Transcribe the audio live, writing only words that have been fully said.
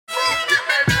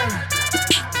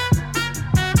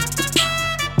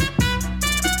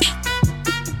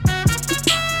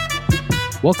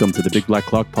Welcome to the Big Black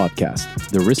Clock Podcast,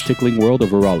 the wrist-tickling world of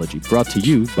horology, brought to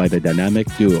you by the dynamic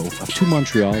duo of two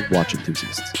Montreal watch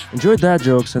enthusiasts. Enjoy dad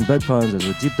jokes and bed puns as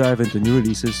we deep dive into new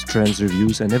releases, trends,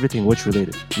 reviews, and everything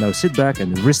watch-related. Now sit back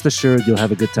and rest assured you'll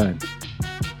have a good time.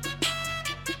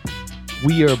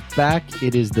 We are back.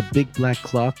 It is the Big Black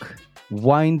Clock.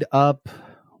 Wind up,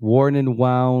 worn and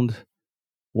wound,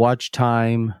 watch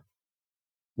time,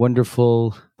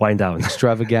 wonderful, Wind down.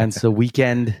 extravaganza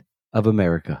weekend of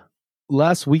America.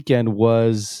 Last weekend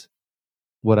was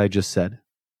what I just said.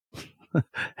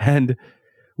 And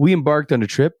we embarked on a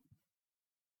trip.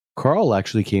 Carl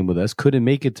actually came with us. Couldn't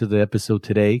make it to the episode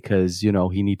today because, he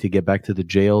needed to get back to the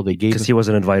jail. Because he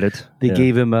wasn't invited. They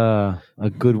gave him a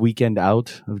good weekend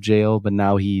out of jail, but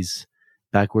now he's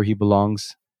back where he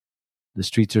belongs. The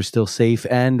streets are still safe.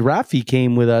 And Rafi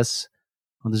came with us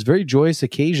on this very joyous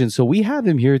occasion. So we have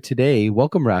him here today.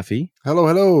 Welcome, Rafi.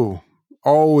 Hello.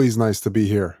 Always nice to be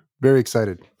here. Very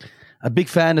excited. A big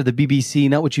fan of the BBC,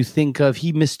 not what you think of.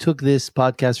 He mistook this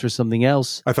podcast for something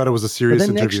else. I thought it was a serious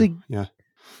interview. Yeah.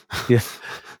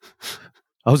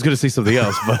 I was going to say something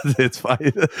else, but it's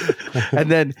fine. And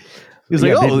then he was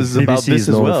like, this is BBC about this is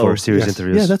as known well. for serious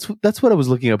interviews. Yeah, that's what I was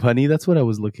looking up, honey. That's what I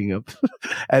was looking up.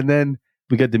 And then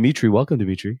we got Dimitri. Welcome,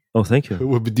 Dimitri. Oh, thank you.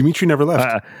 Well, Dimitri never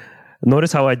left.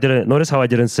 Notice how I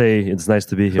didn't say it's nice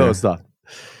to be here. No, stop.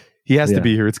 He has to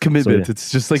be here. It's commitment. So,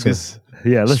 It's just like this.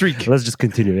 Yeah, let's just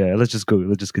continue. Yeah, let's just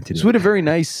continue. So we had a very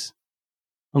nice,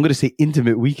 I'm going to say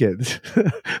intimate weekend.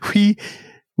 we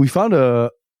found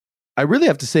I really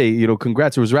have to say,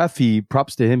 congrats. It was Rafi,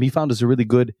 props to him. He found us a really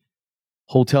good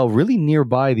hotel, really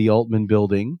nearby the Altman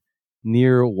building,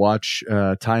 near Watch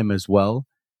Time as well.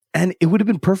 And it would have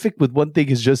been perfect with one thing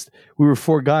is just, we were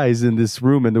four guys in this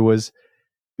room and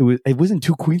it wasn't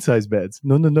two queen size beds.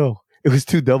 No. It was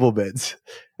two double beds.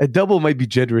 A double might be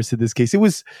generous in this case.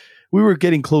 We were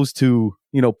getting close to,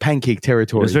 pancake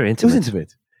territory. It was very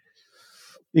intimate.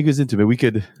 It was intimate. We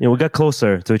could... we got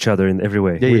closer to each other in every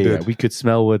way. Yeah. We could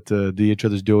smell what each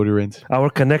other's deodorant.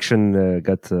 Our connection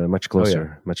got much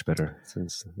closer, much better.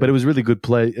 But it was really good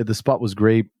play. The spot was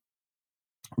great.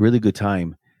 Really good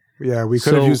time. Yeah, we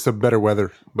could have used some better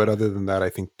weather. But other than that, I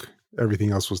think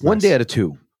everything else was nice. One day out of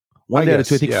two. I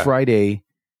think Friday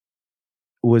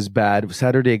was bad.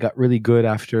 Saturday got really good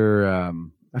after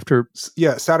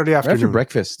Saturday afternoon. After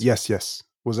breakfast. Yes. It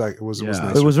was nice.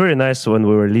 It was very nice when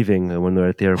we were leaving, when we were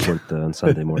at the airport on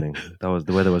Sunday morning. The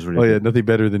weather was really good. Nothing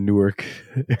better than Newark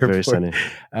Airport. Very sunny.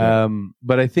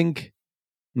 But I think,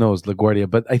 no, it was LaGuardia,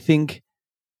 but I think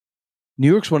New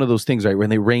York's one of those things, right?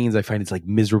 When it rains, I find it's like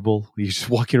miserable. You're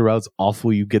just walking around, it's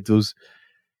awful. You get those,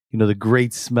 the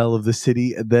great smell of the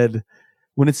city. And then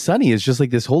when it's sunny, it's just like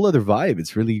this whole other vibe.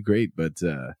 It's really great, but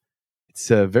it's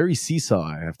very seesaw,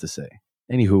 I have to say.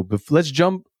 Anywho, but let's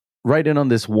jump right in on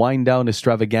this wind down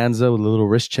extravaganza with a little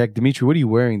wrist check. Dimitri, what are you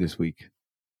wearing this week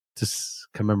to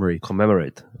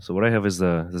commemorate? So what I have is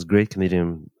this great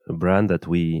Canadian brand that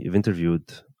we've interviewed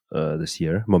this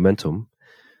year, Momentum.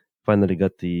 Finally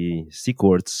got the C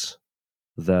quartz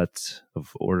that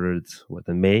I've ordered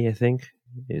in May, I think.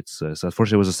 It's so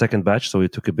unfortunately it was a second batch, so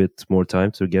it took a bit more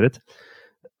time to get it.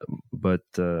 But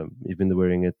you've been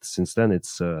wearing it since then.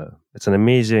 It's an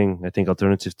amazing, I think,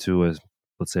 alternative to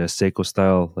let's say a Seiko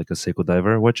style, like a Seiko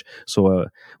diver watch. So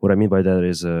what I mean by that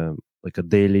is like a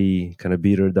daily kind of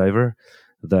beater diver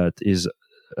that is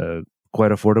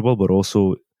quite affordable, but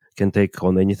also can take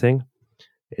on anything.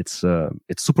 It's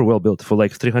super well built for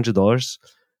like $300.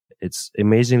 It's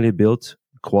amazingly built.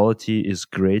 Quality is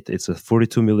great. It's a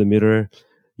 42 millimeter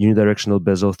unidirectional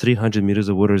bezel, 300 meters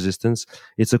of water resistance.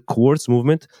 It's a quartz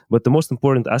movement, but the most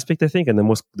important aspect, I think, and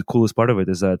the coolest part of it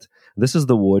is that this is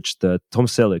the watch that Tom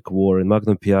Selleck wore in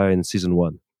Magnum PI in season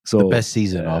 1. So the best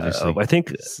season, obviously. I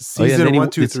think season 1,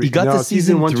 2, 3. He got to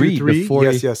season 1, 2,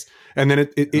 3. Yes. And then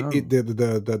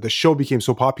the show became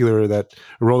so popular that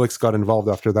Rolex got involved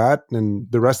after that, and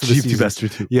the rest of the GMT season. Master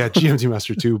 2. Yeah, GMT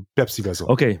Master 2, Pepsi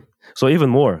bezel. Okay, so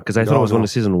even more because I thought it was only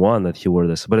season 1 that he wore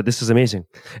this, but this is amazing.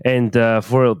 And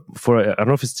for I don't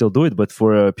know if it still do it, but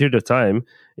for a period of time,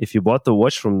 if you bought the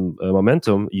watch from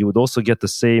Momentum, you would also get the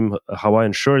same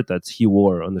Hawaiian shirt that he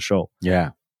wore on the show.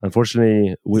 Yeah.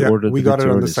 Unfortunately, we got it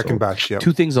on the second batch. Yeah.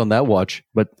 Two things on that watch.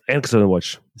 But excellent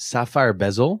watch. Sapphire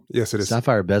bezel. Yes, it is.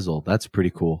 Sapphire bezel. That's pretty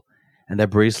cool. And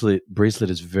that bracelet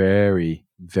is very,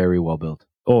 very well built.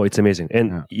 Oh, it's amazing.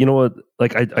 And you know what?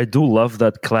 Like I do love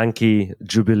that clanky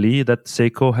Jubilee that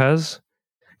Seiko has,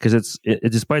 because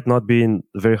it despite not being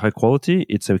very high quality,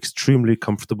 it's extremely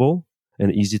comfortable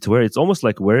and easy to wear. It's almost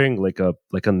like wearing like a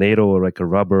NATO or like a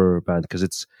rubber band, because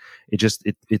it's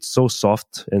so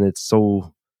soft and it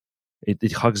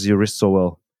hugs your wrist so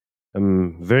well.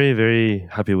 I'm very, very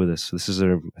happy with this. This is,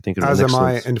 I think, as am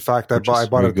I. In fact, I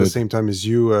bought it at the same time as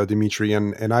you, Dimitri,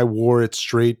 and I wore it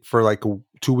straight for like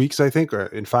 2 weeks, I think.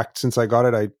 In fact, since I got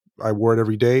it, I wore it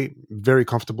every day. Very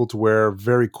comfortable to wear,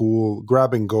 very cool,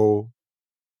 grab and go.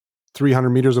 300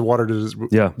 meters of water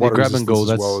grab and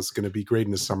go. As well is going to be great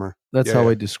in the summer. That's how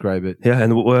I describe it. Yeah,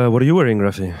 and what are you wearing,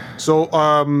 Rafi? So,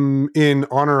 in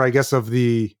honor, I guess, of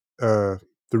the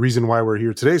reason why we're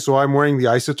here today. So I'm wearing the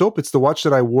Isotope. It's the watch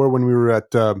that I wore when we were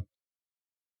at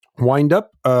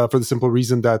Windup, for the simple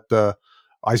reason that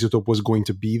Isotope was going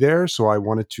to be there. So I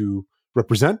wanted to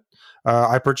represent.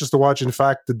 I purchased the watch, in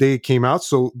fact, the day it came out.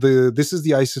 So this is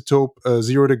the Isotope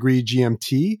 0 degree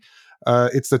GMT.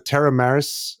 It's the Terra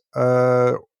Maris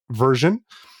version.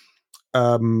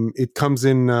 It comes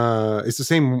in, it's the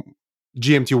same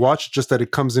GMT watch, just that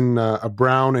it comes in a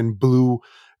brown and blue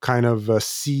kind of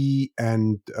sea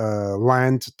and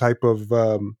land type of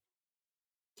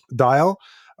dial.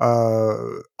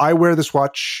 I wear this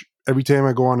watch every time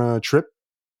I go on a trip.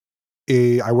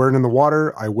 I wear it in the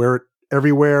water. I wear it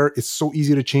everywhere. It's so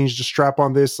easy to change the strap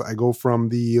on this. I go from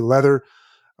the leather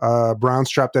brown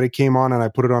strap that it came on, and I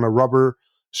put it on a rubber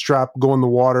strap, go in the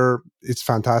water. It's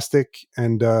fantastic.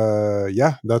 And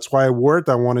that's why I wore it.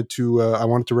 I wanted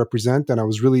to represent, and I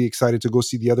was really excited to go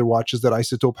see the other watches that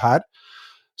Isotope had.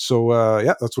 So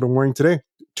that's what I'm wearing today.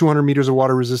 200 meters of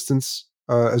water resistance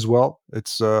as well.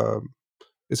 It's a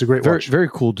great watch. Very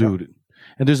cool, dude. Yeah.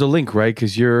 And there's a link, right?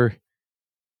 Because your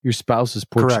spouse is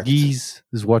Portuguese. Correct.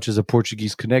 This watch has a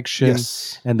Portuguese connection.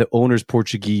 Yes. And the owner's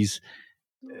Portuguese.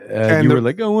 And you were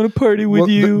like, I want to party with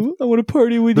you. I want to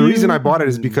party with you. The reason I bought it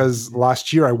is because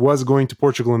last year I was going to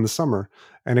Portugal in the summer,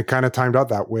 and it kind of timed out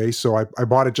that way. So I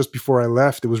bought it just before I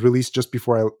left. It was released just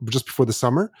before the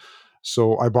summer.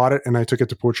 So I bought it and I took it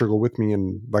to Portugal with me.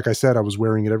 And like I said, I was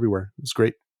wearing it everywhere. It's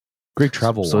great. Great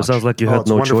travel So watch. It sounds like you had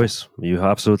no choice. You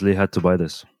absolutely had to buy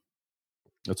this.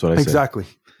 That's what I said. Exactly.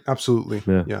 Absolutely.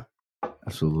 Yeah.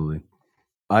 Absolutely.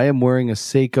 I am wearing a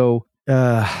Seiko,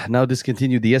 now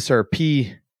discontinued, the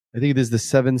SRP. I think it is the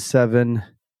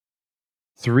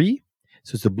 773.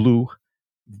 So it's the blue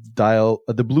dial,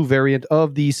 the blue variant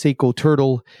of the Seiko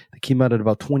Turtle that came out at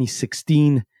about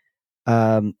 2016.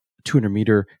 200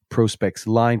 meter Prospex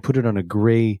line. Put it on a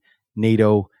gray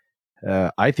NATO.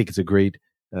 I think it's a great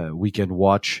weekend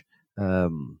watch.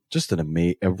 Just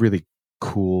a really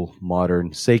cool modern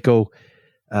Seiko.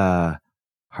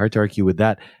 Hard to argue with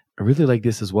that. I really like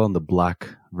this as well in the black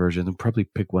version. I'll probably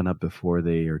pick one up before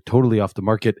they are totally off the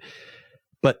market.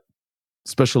 But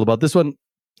special about this one,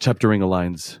 chapter ring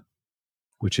aligns,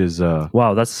 which is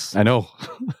wow. That's I know.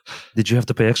 Did you have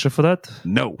to pay extra for that?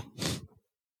 No.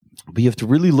 But you have to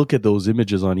really look at those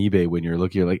images on eBay when you're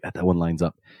looking. You're like, that one lines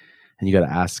up, and you got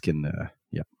to ask. And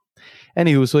yeah.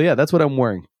 Anywho, so yeah, that's what I'm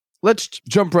wearing. Let's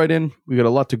jump right in. We got a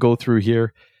lot to go through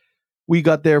here. We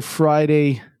got there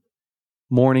Friday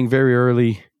morning, very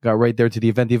early. Got right there to the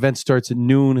event. The event starts at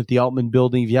noon at the Altman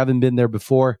Building. If you haven't been there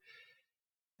before,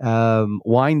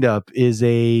 Windup is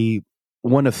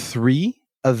one of 3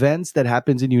 events that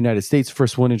happens in the United States.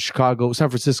 First one in Chicago, San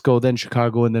Francisco, then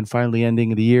Chicago, and then finally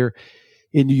ending of the year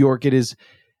in New York. It is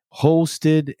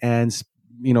hosted and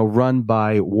run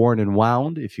by Worn and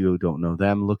Wound. If you don't know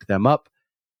them, look them up.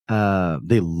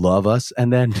 They love us.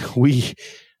 And then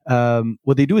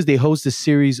what they do is they host a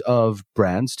series of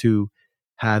brands to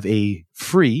have a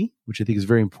free, which I think is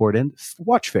very important,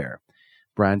 watch fair.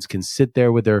 Brands can sit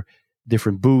there with their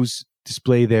different booths,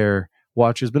 display their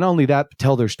watches, but not only that, but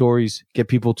tell their stories, get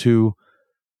people to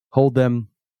hold them,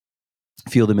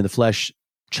 feel them in the flesh,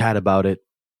 chat about it,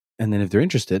 and then if they're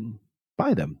interested,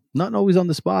 buy them. Not always on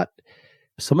the spot.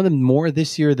 Some of them more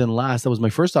this year than last. That was my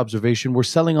first observation. We're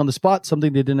selling on the spot,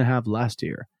 something they didn't have last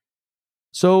year.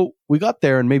 So we got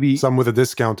there, and maybe some with a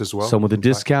discount as well. Some with a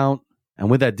discount. And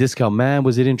with that discount, man,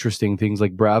 was it interesting. Things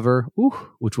like Braver,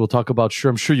 which we'll talk about. Sure,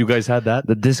 I'm sure you guys had that.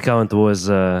 The discount was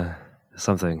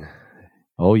something.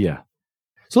 Oh, yeah.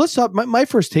 So let's talk. My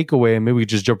first takeaway, and maybe we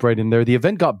just jump right in there. The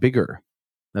event got bigger.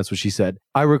 That's what she said.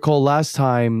 I recall last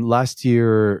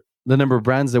year, the number of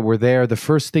brands that were there. The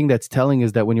first thing that's telling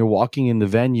is that when you're walking in the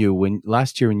venue,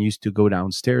 last year when you used to go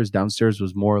downstairs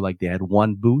was more like they had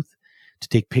one booth to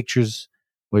take pictures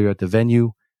while you're at the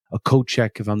venue. A coat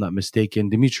check, if I'm not mistaken.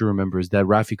 Dimitri remembers that.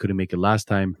 Rafi couldn't make it last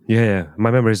time. Yeah. My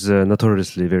memory is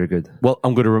notoriously very good. Well,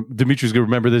 Dimitri's going to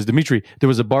remember this. Dimitri, there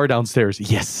was a bar downstairs.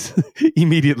 Yes,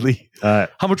 immediately.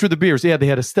 How much were the beers? Yeah, they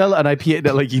had a Stella and IPA.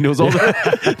 That, he knows all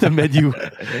the menu.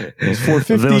 It was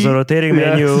 $4.50. There was a rotating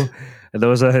menu. There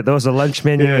was a lunch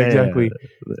menu. Yeah, exactly.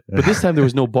 But this time there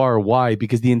was no bar. Why?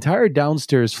 Because the entire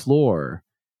downstairs floor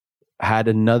had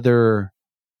another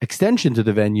extension to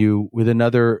the venue with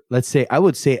another, let's say, I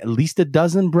would say at least a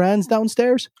dozen brands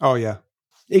downstairs. Oh yeah.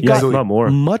 It Yeah, got not more.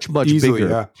 much Easily, bigger.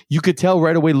 yeah. You could tell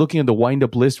right away looking at the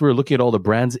wind-up list. We were looking at all the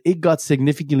brands. It got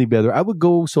significantly better. I would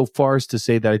go so far as to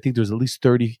say that I think there's at least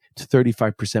 30 to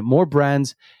 35% more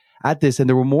brands at this. And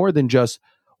there were more than just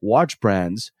watch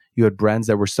brands. You had brands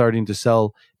that were starting to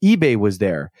sell. eBay was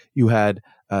there. You had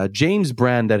James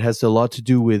brand that has a lot to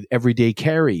do with everyday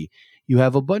carry. You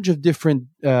have a bunch of different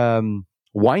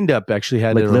Windup actually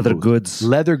had like their leather own goods.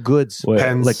 leather goods. Well,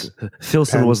 Pens. like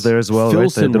Filson was Pens. there as well, right?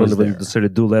 Filson They don't was even there. necessarily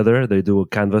do leather; they do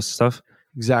canvas stuff.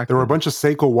 Exactly. There were a bunch of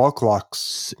Seiko wall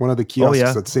clocks. One of the kiosks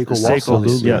yeah. at Seiko wall Seiko, clocks.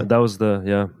 Absolutely. yeah, that was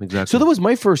exactly. So that was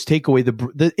my first takeaway.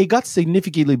 It got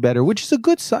significantly better, which is a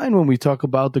good sign when we talk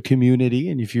about the community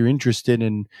and if you're interested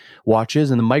in watches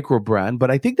and the micro brand.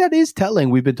 But I think that is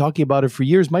telling. We've been talking about it for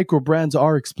years. Micro brands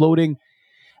are exploding.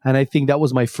 And I think that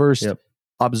was my first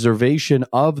observation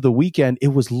of the weekend. It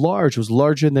was large. It was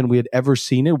larger than we had ever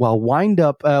seen it. While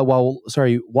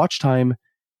WatchTime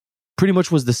pretty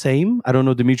much was the same. I don't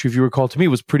know, Dimitri, if you recall, to me, it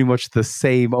was pretty much the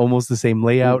same, almost the same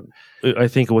layout. I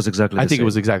think it was exactly the same. It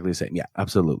was exactly the same. Yeah,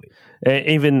 absolutely.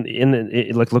 Even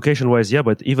in like location wise, yeah,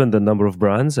 but even the number of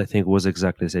brands, I think was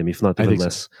exactly the same, if not even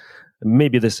less.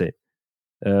 Maybe the same.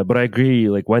 But I agree,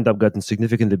 like Windup gotten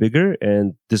significantly bigger,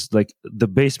 and this like the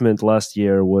basement last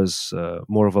year was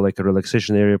more of a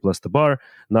relaxation area plus the bar.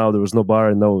 Now there was no bar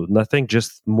and nothing,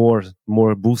 just more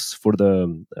booths for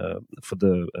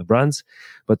the brands.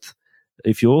 But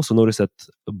if you also notice that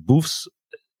booths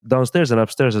downstairs and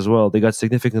upstairs as well, they got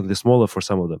significantly smaller for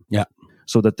some of them. Yeah,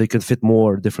 so that they can fit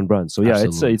more different brands. So yeah,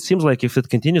 it seems like if it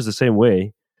continues the same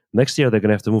way, next year they're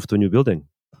gonna have to move to a new building.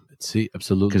 Let's see,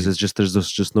 absolutely, because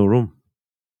there's just no room.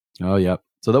 Oh, yeah.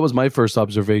 So that was my first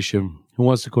observation. Who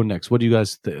wants to go next? What do you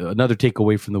guys another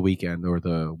takeaway from the weekend or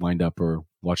the wind-up or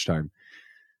watch time?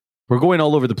 We're going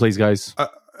all over the place, guys.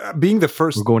 Being the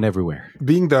first... We're going everywhere.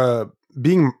 Being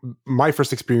my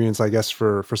first experience, I guess,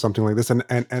 for something like this,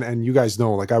 and you guys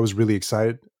know, like I was really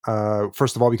excited.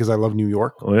 First of all, because I love New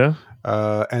York. Oh, yeah?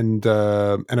 And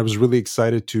I was really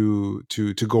excited to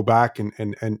go back and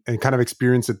kind of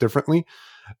experience it differently.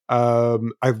 I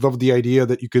love the idea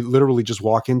that you could literally just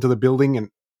walk into the building and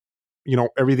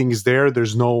everything is there.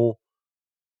 There's no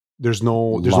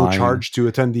charge to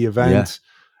attend the event.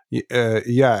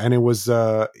 And it was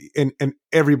and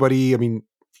everybody, I mean,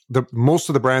 most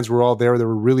of the brands were all there. They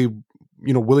were really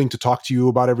willing to talk to you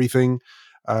about everything.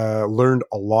 Learned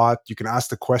a lot. You can ask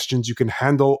the questions. You can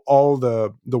handle all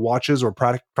the watches or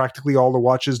practically all the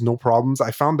watches, no problems.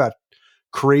 I found that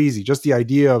crazy. Just the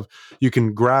idea of you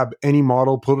can grab any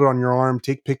model, put it on your arm,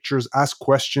 take pictures, ask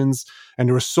questions. And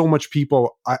there was so much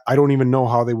people. I don't even know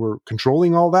how they were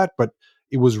controlling all that, but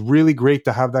it was really great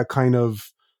to have that kind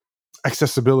of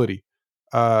accessibility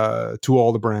to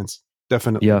all the brands.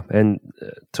 Definitely. Yeah. And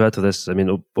to add to this, I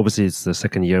mean, obviously it's the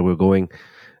second year we're going.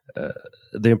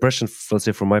 The impression, let's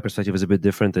say from my perspective, is a bit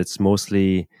different. It's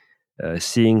mostly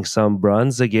seeing some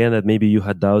brands again that maybe you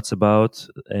had doubts about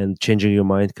and changing your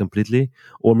mind completely.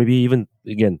 Or maybe even,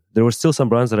 again, there were still some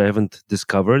brands that I haven't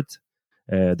discovered.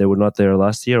 They were not there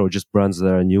last year, or just brands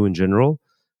that are new in general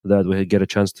that we get a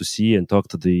chance to see and talk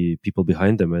to the people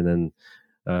behind them. And then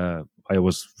I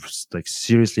was like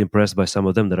seriously impressed by some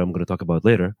of them that I'm going to talk about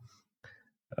later.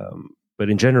 But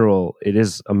in general, it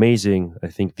is amazing, I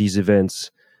think, these events,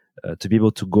 to be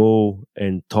able to go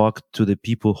and talk to the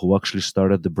people who actually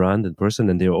started the brand in person.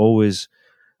 And they're always,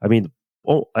 I mean,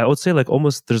 I would say like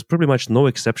almost there's pretty much no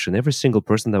exception. Every single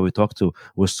person that we talked to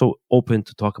was so open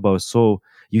to talk about. So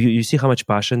you see how much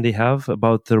passion they have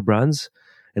about their brands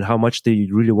and how much they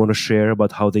really want to share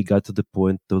about how they got to the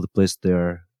point, to the place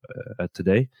they're at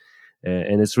today.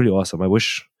 And it's really awesome. I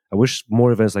wish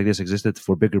more events like this existed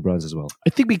for bigger brands as well. I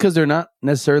think because they're not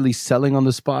necessarily selling on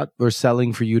the spot or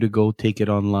selling for you to go take it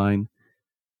online.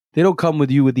 They don't come with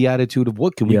you with the attitude of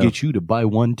what can we get you to buy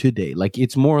one today? Like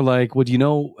it's more like what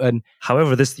and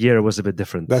however, this year was a bit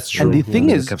different. That's true. And the thing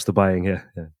is, when it comes to buying,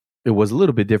 it was a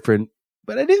little bit different,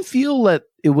 but I didn't feel that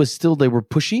it was still they were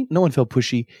pushy. No one felt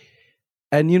pushy.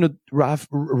 And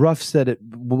Ruff said it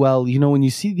well. When you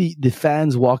see the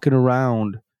fans walking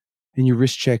around and you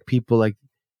wrist check people, like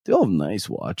they all have nice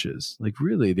watches. Like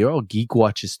really, they're all geek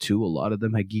watches too. A lot of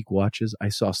them had geek watches. I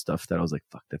saw stuff that I was like,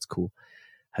 "Fuck, that's cool."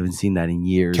 Haven't seen that in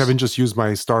years. Kevin just used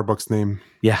my Starbucks name.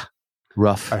 Yeah,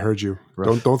 Ruff. I heard you.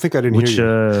 Ruff. Don't think I didn't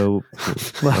hear you.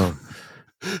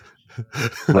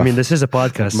 I mean, this is a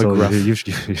podcast, so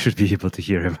McGruff. you should be able to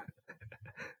hear him.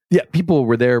 Yeah, people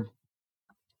were there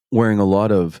wearing a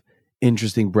lot of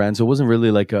interesting brands. So it wasn't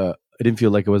really like I didn't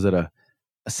feel like it was at a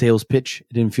sales pitch.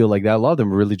 It didn't feel like that. A lot of them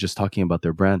were really just talking about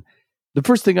their brand. the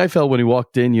first thing I felt when he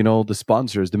walked in, the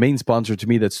sponsors, the main sponsor to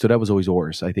me that stood out was always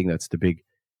Oris. I think that's the big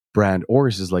brand.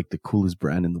 Oris is like the coolest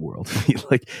brand in the world.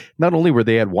 Like, not only were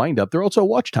they at Windup, they're also at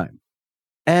WatchTime.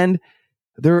 And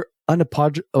they're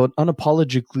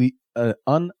unapologetically,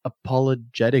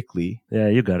 Yeah,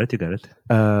 you got it.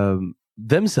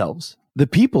 Themselves. The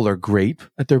people are great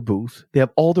at their booth. They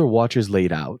have all their watches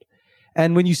laid out.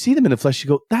 And when you see them in the flesh, you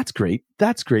go, that's great.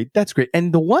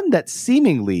 And the one that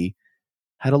seemingly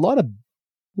had a lot of,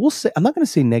 I'm not going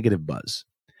to say negative buzz,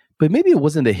 but maybe it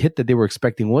wasn't the hit that they were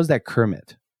expecting, was that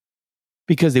Kermit.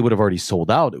 Because they would have already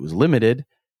sold out. It was limited.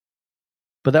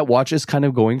 But that watch is kind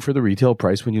of going for the retail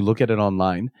price when you look at it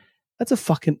online. That's a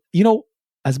fucking,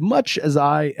 as much as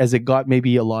it got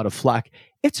maybe a lot of flack,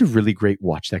 it's a really great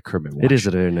watch, that Kermit watch. It is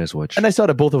a very nice watch. And I saw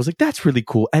it both. I was like, that's really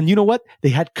cool. And you know what? They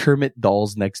had Kermit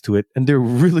dolls next to it, and they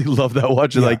really love that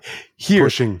watch. They're like, here,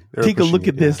 take a look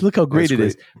at this. Look how great it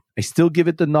is. I still give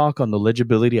it the knock on the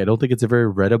legibility. I don't think it's a very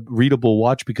readable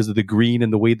watch because of the green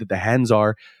and the way that the hands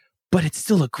are, but it's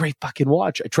still a great fucking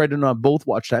watch. I tried it on both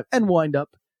WatchTime and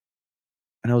Windup,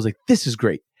 and I was like, this is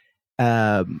great.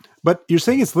 But you're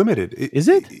saying it's limited. Is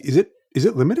it? Is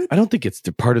it limited? I don't think it's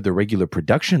part of the regular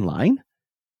production line.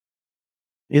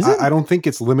 Is it? I don't think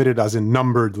it's limited as in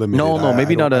numbered limited. No,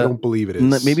 maybe not. I don't believe it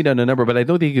is. Maybe not a number, but I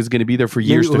don't think it's going to be there for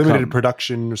years to come. Limited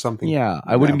production or something. Yeah,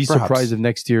 I wouldn't be surprised if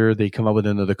next year they come out with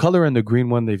another color and the green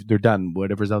one. They're done.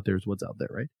 Whatever's out there is what's out there,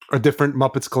 right? A different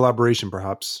Muppets collaboration,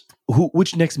 perhaps.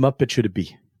 Which next Muppet should it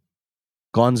be?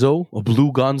 Gonzo, a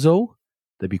blue Gonzo.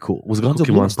 That'd be cool. Was Gonzo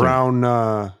blue? Brown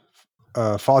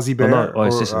Fozzie Bear, or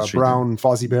brown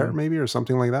Fozzie Bear, maybe, or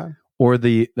something like that. Or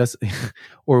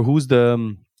or who's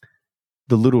the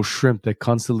little shrimp that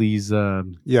constantly is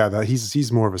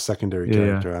he's more of a secondary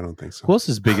character. I don't think so. Who else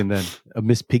is big in that? A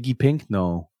Miss Piggy Pink?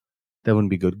 No, that wouldn't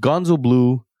be good. Gonzo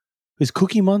Blue. Is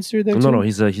Cookie Monster there too? No,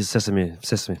 he's Sesame.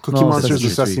 Cookie Monster is the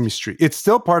Sesame Street. It's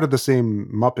still part of the same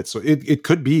Muppet, so it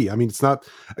could be. I mean, it's not,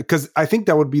 because I think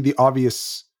that would be the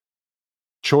obvious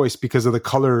choice because of the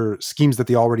color schemes that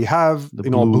they already have. The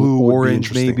blue,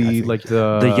 orange, maybe like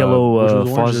the yellow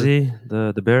Fozzie,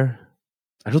 the bear.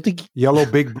 I don't think yellow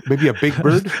maybe a big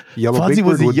bird. Yellow Fozzie big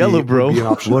was bird a yellow, bro. Would be an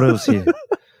option. What else here?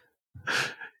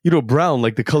 Brown,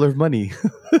 like the color of money.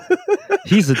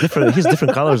 He's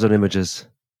different colors on images.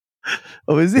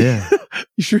 Oh, is he? Yeah.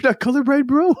 You sure not colorblind,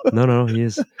 bro? No, he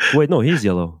is. Wait, no, he's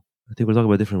yellow. I think we're talking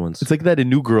about different ones. It's like that in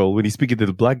New Girl when he's speaking to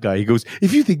the black guy. He goes,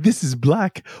 if you think this is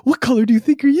black, what color do you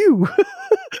think are you?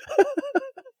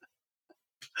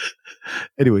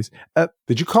 Anyways.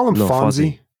 Did you call him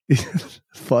Fonzie?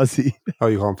 Fozzie. Oh,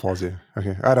 you call him Fozzie.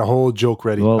 Okay. I had a whole joke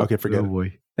ready. Okay, forget it.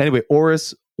 Boy. Anyway,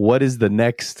 Oris, what is the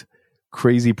next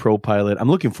crazy pro pilot? I'm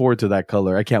looking forward to that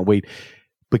color. I can't wait.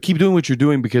 But keep doing what you're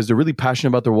doing because they're really passionate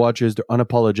about their watches. They're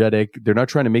unapologetic. They're not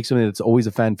trying to make something that's always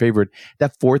a fan favorite.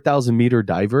 That 4,000 meter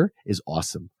diver is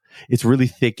awesome. It's really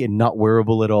thick and not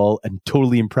wearable at all and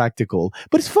totally impractical,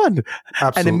 but it's fun.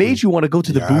 Absolutely. And it made you want to go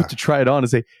to the booth to try it on and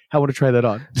say, I want to try that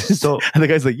on. And the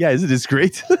guy's like, yeah, isn't this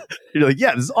great? You're like,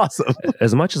 yeah, this is awesome.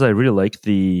 As much as I really like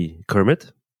the Kermit,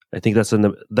 I think that's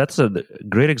a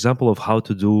great example of how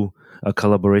to do a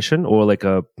collaboration or like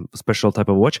a special type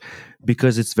of watch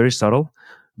because it's very subtle.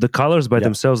 The colors by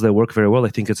themselves, they work very well. I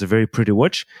think it's a very pretty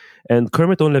watch. And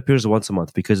Kermit only appears once a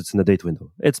month because it's in the date window.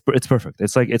 It's perfect.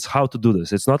 It's how to do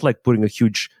this. It's not like putting a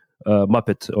huge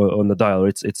Muppet on the dial.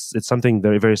 It's something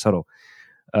very, very subtle.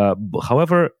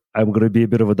 However, I'm going to be a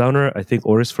bit of a downer. I think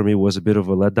Oris for me was a bit of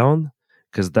a letdown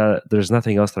because there's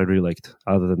nothing else that I really liked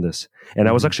other than this. And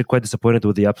I was actually quite disappointed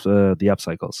with the up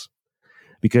cycles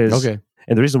because,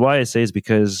 and the reason why I say is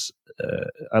because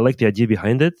I like the idea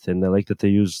behind it, and I like that they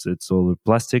use it's all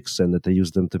plastics and that they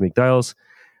use them to make dials.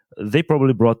 They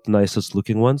probably brought the nicest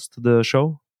looking ones to the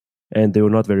show, and they were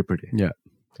not very pretty. Yeah,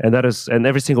 and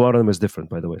every single one of them is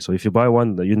different, by the way. So if you buy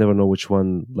one, you never know which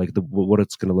one, like what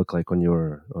it's going to look like on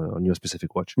your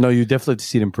specific watch. No, you definitely have to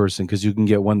see it in person because you can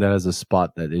get one that has a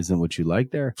spot that isn't what you like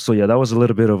there. So yeah, that was a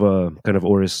little bit of a kind of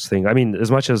Oris thing. I mean,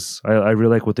 as much as I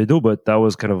really like what they do, but that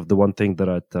was kind of the one thing that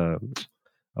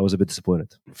I was a bit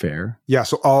disappointed. Fair. Yeah,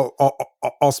 so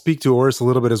I'll speak to Oris a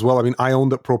little bit as well. I mean, I own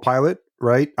the Pro Pilot,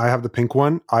 right? I have the pink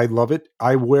one. I love it.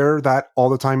 I wear that all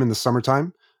the time in the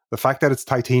summertime. The fact that it's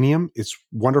titanium, it's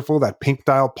wonderful. That pink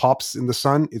dial pops in the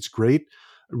sun. It's great.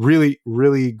 Really,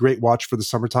 really great watch for the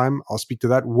summertime. I'll speak to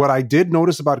that. What I did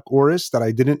notice about Oris that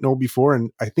I didn't know before,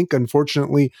 and I think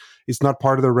unfortunately it's not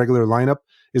part of their regular lineup,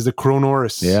 is the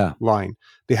Chronoris line.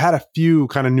 They had a few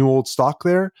kind of new old stock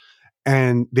there,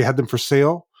 and they had them for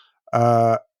sale.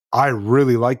 I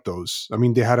really like those. I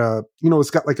mean, they had it's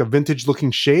got like a vintage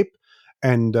looking shape,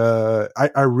 And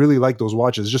I really like those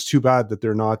watches. Just too bad that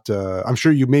they're not. I'm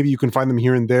sure you can find them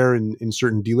here and there in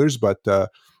certain dealers, but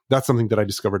that's something that I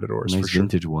discovered at Oris Nice for sure.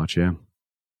 vintage watch, yeah.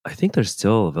 I think they're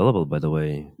still available, by the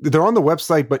way. They're on the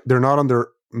website, but they're not on their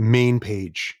main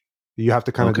page. You have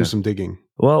to kind of do some digging.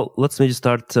 Well, let's maybe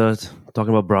start talking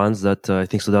about brands that I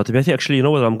think stood out to me. I think actually, you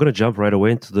know what? I'm going to jump right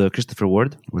away into the Christopher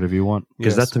Ward. Whatever you want.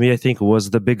 Because that to me, I think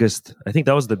was the biggest. I think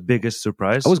that was the biggest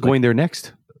surprise. I was going there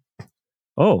next.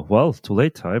 Oh well, too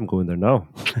late. I'm going there now.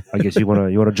 I guess you wanna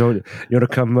join. You wanna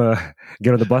come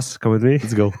get on the bus? Come with me.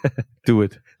 Let's go. Do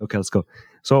it. Okay, let's go.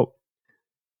 So,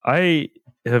 I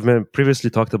have previously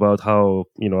talked about how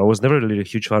I was never really a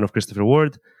huge fan of Christopher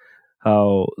Ward.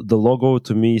 How the logo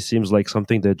to me seems like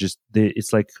something that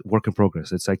it's like work in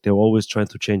progress. It's like they're always trying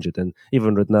to change it, and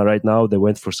even right now they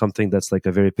went for something that's like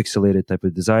a very pixelated type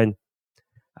of design.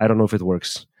 I don't know if it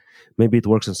works. Maybe it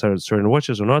works in certain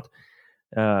watches or not.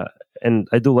 And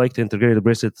I do like the integrated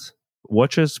bracelet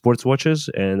watches, sports watches,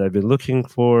 and I've been looking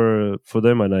for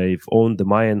them. And I've owned the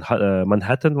Mayan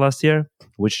Manhattan last year,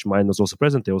 which mine was also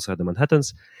present. They also had the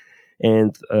Manhattans.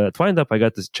 And at Windup, I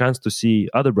got this chance to see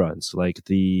other brands like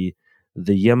the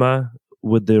Yema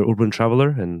with their Urban Traveler,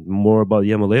 and more about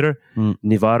Yema later.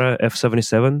 Nivara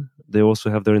F77, they also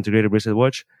have their integrated bracelet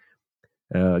watch.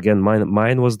 Again,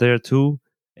 mine was there too.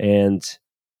 And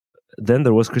then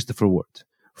there was Christopher Ward.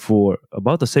 For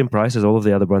about the same price as all of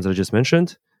the other brands that I just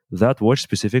mentioned, that watch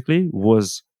specifically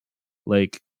was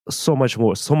like so much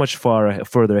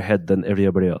further ahead than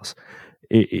everybody else.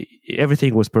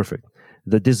 Everything was perfect.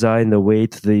 The design, the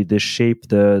weight, the shape,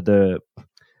 the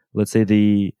let's say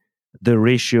the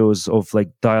ratios of like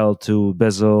dial to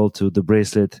bezel to the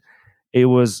bracelet. It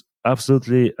was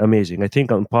absolutely amazing. I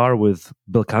think on par with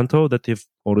Belcanto that they've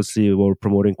honestly were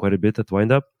promoting quite a bit at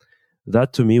Windup.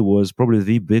 That to me was probably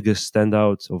the biggest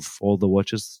standout of all the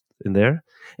watches in there.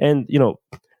 And,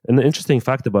 an interesting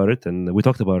fact about it, and we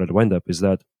talked about it at Windup, is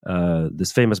that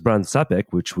this famous brand Sapec,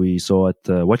 which we saw at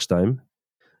WatchTime,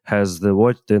 has the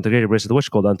integrated bracelet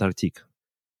watch called Antarctique.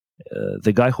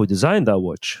 The guy who designed that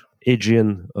watch,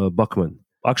 Adrian Buckman,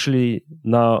 actually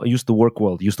now used to work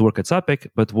at Sapec,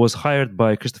 but was hired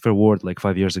by Christopher Ward like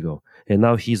 5 years ago. And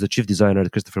now he's the chief designer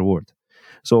at Christopher Ward.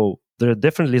 So there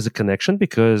definitely is a connection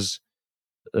because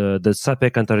the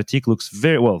Sapec Antarctique looks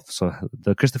very well. So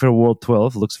the Christopher Ward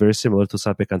 12 looks very similar to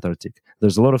Sapec Antarctique.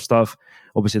 There's a lot of stuff,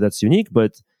 obviously, that's unique,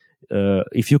 but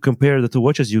if you compare the two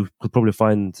watches, you could probably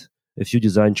find a few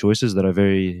design choices that are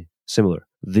very similar.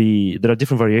 There are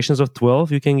different variations of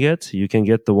 12 you can get. You can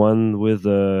get the one with,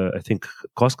 I think,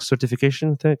 COSC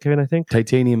certification, Kevin, I think?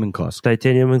 Titanium and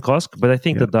COSC. But I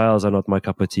think the dials are not my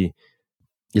cup of tea.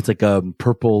 It's like a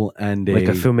purple and like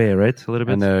a fume, right? A little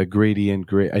bit, and a gradient.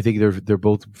 I think they're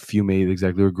both fume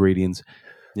exactly. They're gradients.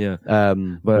 Yeah,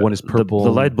 but one is purple.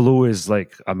 The light blue is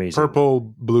like amazing.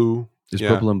 Purple, blue. It's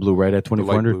purple and blue, right at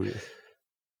 2400.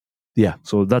 Yeah.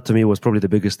 So that to me was probably the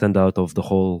biggest standout of the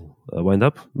whole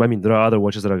Windup. I mean, there are other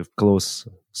watches that are close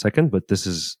second, but this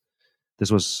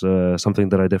was something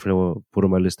that I definitely will put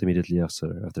on my list immediately after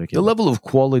I came. The level of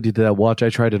quality to that watch, I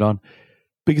tried it on.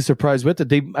 Biggest surprise with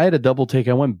it. I had a double take.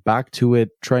 I went back to it,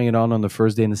 trying it on the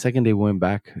first day, and the second day we went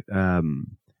back. I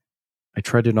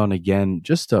tried it on again.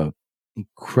 Just a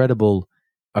incredible,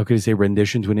 how could I say,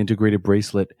 rendition to an integrated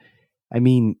bracelet. I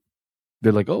mean,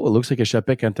 they're like, oh, it looks like a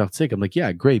Sapec Antarctique. I'm like,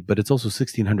 yeah, great, but it's also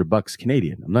 $1,600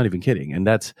 Canadian. I'm not even kidding, and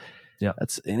that's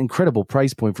an incredible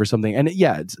price point for something. And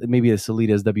it's maybe a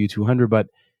Solitas W200, but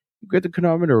you get the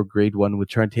chronometer or grade 1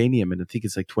 with titanium, and I think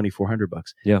it's like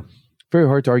 $2,400. Yeah. Very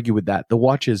hard to argue with that. The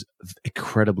watch is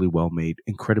incredibly well made,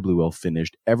 incredibly well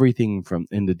finished. Everything from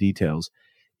in the details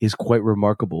is quite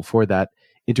remarkable for that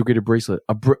integrated bracelet.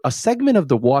 A segment of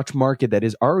the watch market that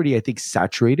is already, I think,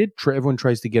 saturated. Everyone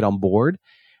tries to get on board,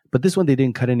 but this one they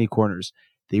didn't cut any corners.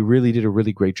 They really did a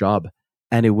really great job,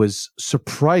 and it was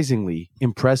surprisingly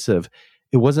impressive.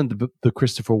 It wasn't the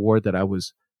Christopher Ward that I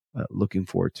was looking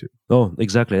forward to. Oh,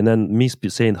 exactly. And then me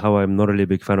saying how I'm not really a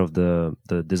big fan of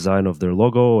the design of their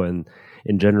logo, and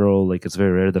in general, like it's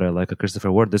very rare that I like a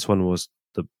Christopher Ward. This one was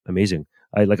amazing.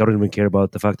 I don't even care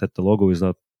about the fact that the logo is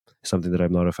not something that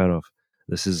I'm not a fan of.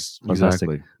 This is fantastic.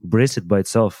 Exactly. Bracelet by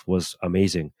itself was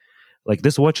amazing. Like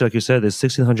this watch, like you said, is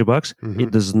 $1,600. Mm-hmm.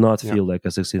 It does not feel like a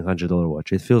 $1,600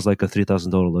 watch. It feels like a $3,000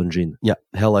 Longines. Yeah,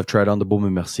 hell, I've tried on the Baume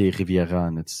 & Mercier Riviera,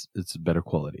 and it's better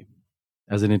quality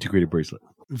as an integrated bracelet.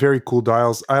 Very cool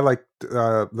dials. I like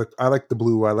the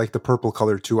blue. I like the purple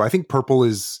color too. I think purple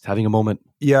is having a moment.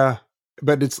 Yeah,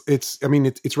 but it's I mean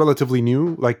it's relatively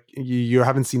new. Like you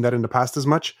haven't seen that in the past as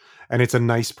much, and it's a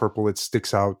nice purple. It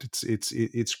sticks out.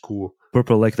 It's cool.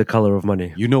 Purple, like the color of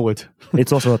money. You know it.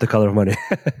 It's also not the color of money.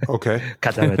 Okay.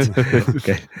 God damn it.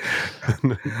 Okay.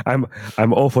 I'm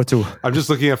 0 for 2. I'm just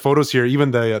looking at photos here.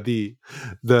 Even the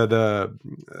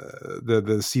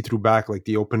see-through back, like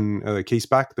the open case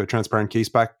back, the transparent case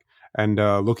back, and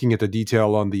looking at the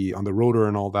detail on the rotor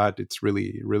and all that, it's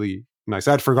really, really nice.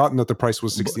 I'd forgotten that the price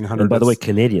was $1,600. And by the way,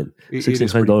 Canadian,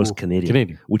 $1,600 cool.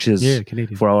 Canadian, which is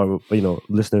Canadian. for our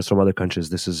listeners from other countries.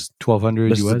 This is $1,200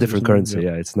 this US. is a different currency.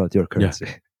 Yeah, it's not your currency.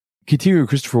 Yeah. Continue,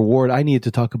 Christopher Ward. I needed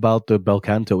to talk about the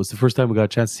Belcanto. It was the first time we got a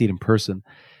chance to see it in person.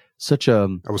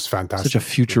 That was fantastic. Such a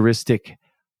futuristic,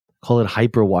 call it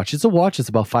hyper watch. It's a watch. It's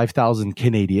about 5,000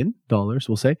 Canadian dollars,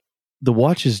 we'll say. The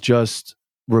watch is just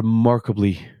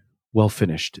remarkably well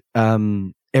finished.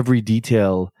 Every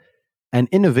detail and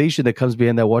innovation that comes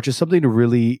behind that watch is something to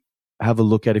really have a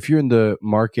look at. If you're in the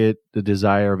market, the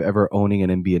desire of ever owning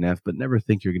an MB&F, but never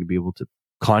think you're going to be able to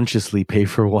consciously pay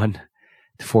for one,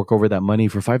 to fork over that money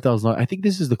for $5,000. I think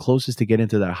this is the closest to get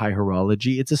into that high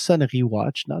horology. It's a sonnerie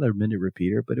watch, not a minute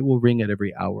repeater, but it will ring at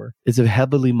every hour. It's a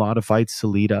heavily modified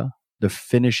Sellita. The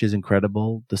finish is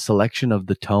incredible. The selection of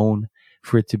the tone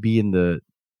for it to be in the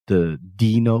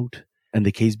D note and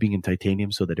the case being in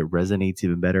titanium so that it resonates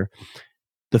even better.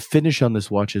 The finish on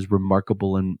this watch is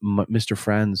remarkable. And Mr.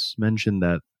 Franz mentioned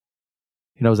that,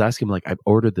 I was asking him, like, I've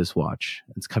ordered this watch.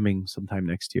 It's coming sometime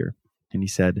next year. And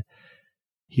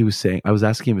he was saying, I was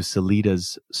asking him if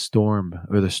Sellita's storm,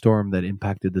 or the storm that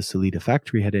impacted the Sellita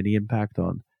factory, had any impact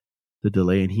on the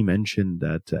delay. And he mentioned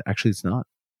that actually it's not.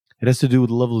 It has to do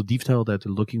with the level of detail that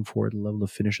they're looking for, the level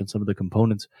of finish on some of the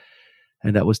components.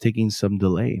 And that was taking some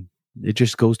delay. It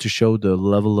just goes to show the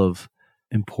level of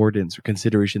importance or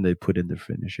consideration they put in their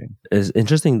finishing. It's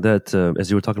interesting that as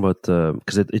you were talking about,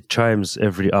 because it chimes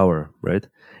every hour, right?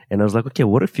 And I was like, okay,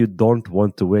 what if you don't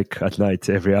want to wake at night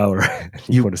every hour?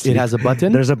 It has a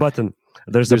button? There's a button.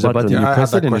 There's a button. You Yeah,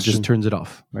 press it and question. it just turns it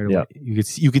off right away. Yeah.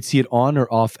 You could see it on or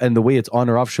off, and the way it's on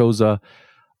or off shows a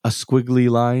squiggly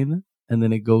line, and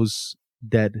then it goes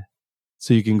dead.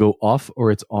 So you can go off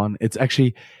or it's on.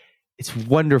 It's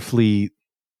wonderfully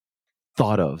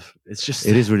thought of. It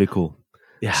is really cool.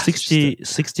 Yeah,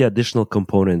 60 additional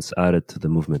components added to the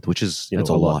movement, which is that's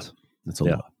a lot. That's a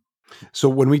lot. So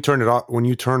when you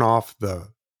turn off the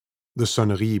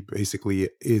sonnerie, basically,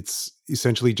 it's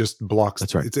essentially just blocks.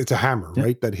 That's right. It's a hammer,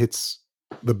 right? That hits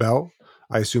the bell.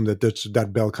 I assume that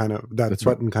that bell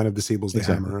button kind of disables the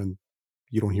hammer, and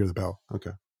you don't hear the bell.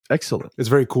 Okay. Excellent. It's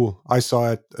very cool. I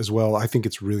saw it as well. I think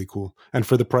it's really cool. And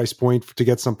for the price point, to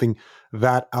get something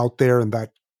that out there and that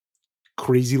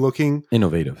crazy looking,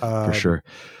 innovative, for sure.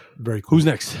 Very cool. Who's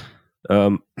next?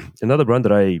 Another brand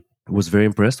that I was very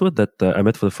impressed with, that I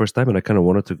met for the first time, and I kind of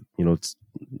wanted to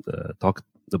talk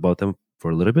about them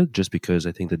for a little bit, just because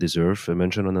I think they deserve a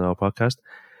mention on our podcast.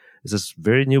 It's this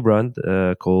very new brand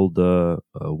called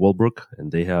Walbrook,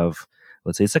 and they have,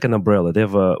 let's say, it's like an umbrella. They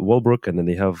have Walbrook, and then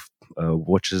they have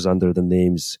watches under the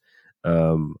names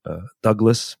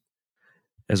Douglas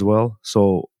as well.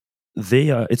 So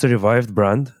it's a revived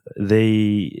brand.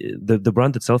 The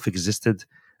brand itself existed,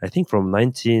 I think, from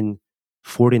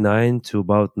 1949 to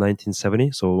about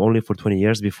 1970, so only for 20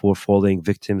 years before falling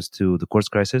victims to the quartz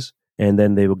crisis. And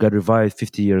then they got revived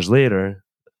 50 years later,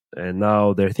 and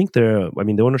now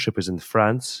the ownership is in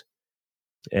France,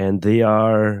 and they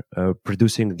are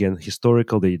producing, again,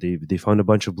 historical. They found a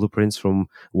bunch of blueprints from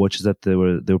watches that they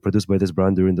were produced by this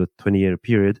brand during the 20-year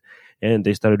period, and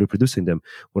they started reproducing them.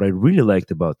 What I really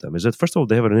liked about them is that, first of all,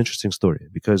 they have an interesting story,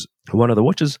 because one of the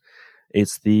watches,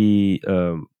 it's I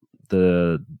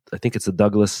think it's a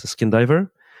Douglas Skin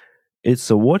Diver.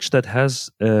 It's a watch that has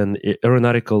an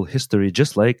aeronautical history,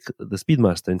 just like the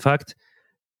Speedmaster. In fact,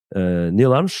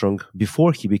 Neil Armstrong,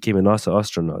 before he became a NASA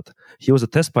astronaut, he was a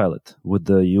test pilot with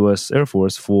the U.S. Air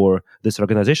Force for this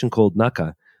organization called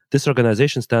NACA. This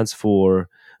organization stands for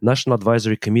National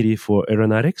Advisory Committee for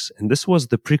Aeronautics, and this was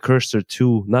the precursor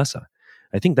to NASA.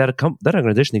 I think that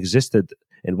organization existed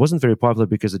and wasn't very popular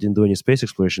because it didn't do any space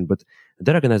exploration, but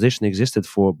that organization existed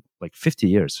for like 50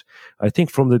 years. I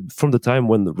think from the time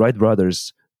when the Wright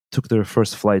brothers took their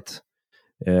first flight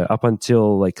up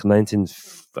until like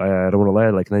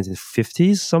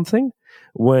 1950s something,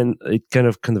 when it kind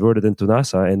of converted into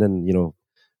NASA, and then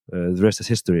the rest is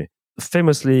history.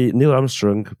 Famously, Neil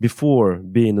Armstrong, before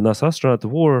being a NASA astronaut,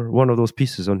 wore one of those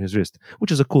pieces on his wrist,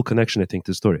 which is a cool connection, I think,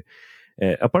 to the story.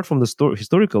 Apart from the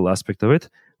historical aspect of it,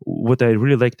 what I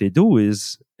really like they do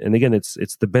is, and again, it's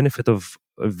the benefit of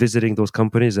visiting those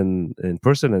companies in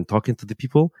person and talking to the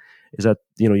people, is that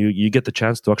you get the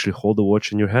chance to actually hold the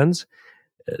watch in your hands,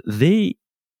 the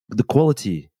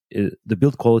quality, the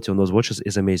build quality on those watches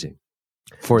is amazing.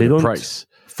 For They the don't- price.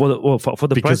 For the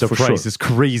Because price, the for price sure. is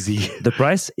crazy. The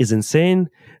price is insane.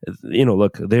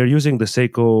 Look, they're using the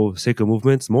Seiko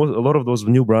movements. A lot of those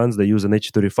new brands, they use an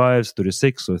H35s,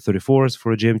 36 or 34s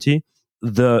for a GMT.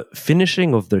 The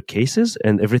finishing of their cases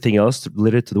and everything else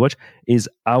related to the watch is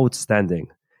outstanding.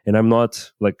 And I'm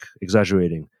not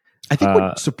exaggerating. I think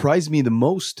what surprised me the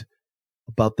most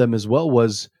about them as well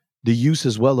was the use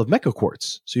as well of mecha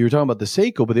quartz. So you're talking about the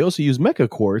Seiko, but they also use mecha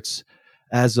quartz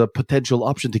as a potential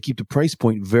option to keep the price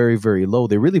point very, very low.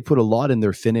 They really put a lot in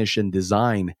their finish and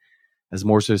design, as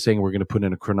more so saying we're going to put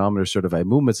in a chronometer certified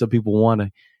movement. Some people want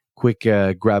a quick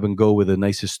grab and go with a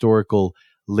nice historical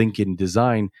Lincoln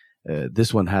design.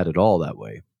 This one had it all that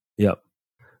way. Yeah,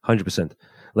 100%.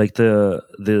 Like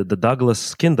the Douglas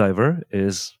Skin Diver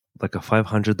is like a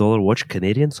 $500 watch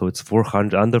Canadian, so it's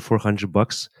under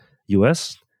 $400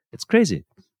 US. It's crazy.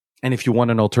 And if you want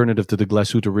an alternative to the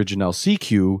Glashütte Original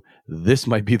CQ, this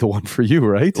might be the one for you,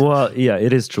 right? Well, yeah,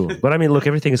 it is true. But I mean, look,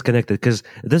 everything is connected because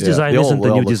this design they all- isn't they the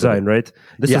all new look design, right?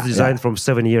 This was designed from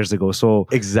 7 years ago. So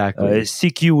Exactly.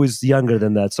 CQ is younger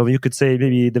than that. So you could say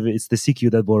maybe it's the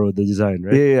CQ that borrowed the design,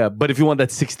 right? Yeah. But if you want that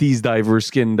 60s diver,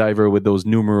 skin diver with those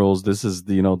numerals, this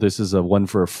is a one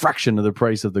for a fraction of the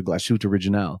price of the Glashütte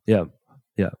Original. Yeah.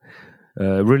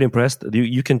 Really impressed.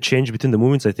 You can change between the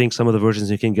movements. I think some of the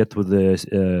versions you can get with the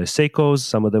Seikos.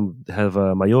 Some of them have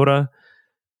Mayora.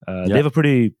 They have a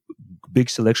pretty big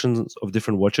selection of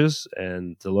different watches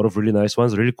and a lot of really nice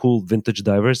ones. Really cool vintage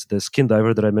divers. The Skin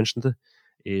Diver that I mentioned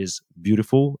is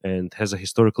beautiful and has a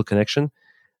historical connection.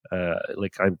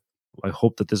 I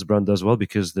hope that this brand does well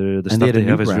because the stuff they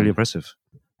have is really impressive.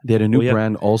 They had a new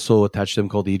brand also attached to them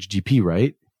called the HGP,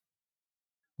 right?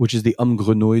 Which is the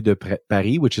Grenouille de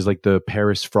Paris, which is like the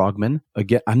Paris Frogman.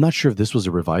 Again, I'm not sure if this was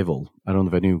a revival. I don't know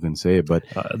if anyone can say it, but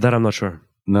that I'm not sure.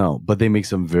 No, but they make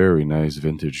some very nice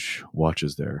vintage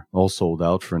watches there. All sold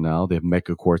out for now. They have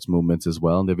mecha quartz movements as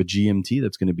well. And they have a GMT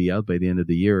that's going to be out by the end of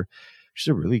the year. Which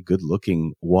is a really good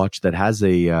looking watch that has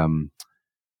a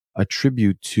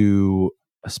tribute to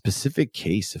a specific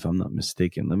case, if I'm not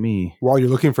mistaken. While you're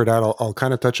looking for that, I'll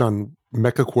kind of touch on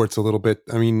mecha quartz a little bit.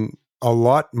 I mean, a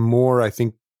lot more, I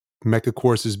think, mecha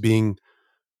quartz is being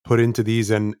put into these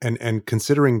and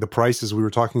considering the prices, we were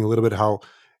talking a little bit how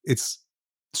it's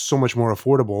so much more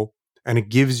affordable and it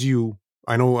gives you,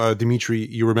 I know Dimitri,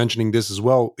 you were mentioning this as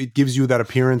well, it gives you that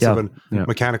appearance of a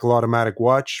mechanical automatic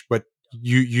watch, but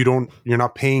you're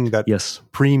not paying that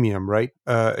premium, right?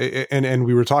 And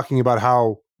we were talking about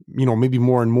how, maybe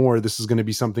more and more this is going to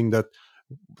be something that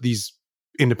these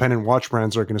independent watch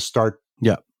brands are going to start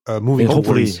moving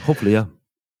towards. Hopefully, yeah.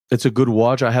 It's a good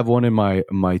watch. I have one in my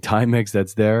Timex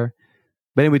that's there.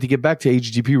 But anyway, to get back to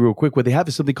HGP real quick, what they have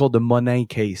is something called the Monet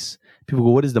case. People go,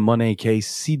 what is the Monet case?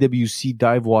 CWC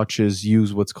dive watches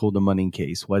use what's called the Monet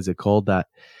case. Why is it called that?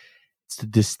 It's the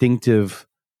distinctive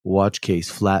watch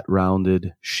case, flat,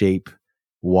 rounded shape,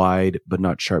 wide, but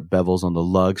not sharp bevels on the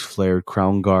lugs, flared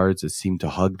crown guards that seem to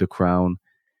hug the crown,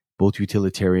 both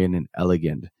utilitarian and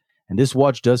elegant. And this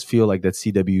watch does feel like that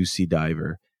CWC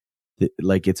diver.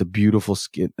 Like it's a beautiful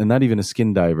skin, and not even a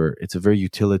skin diver. It's a very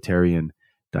utilitarian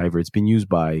diver. It's been used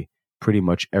by pretty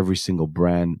much every single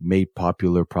brand, made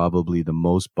popular probably the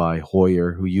most by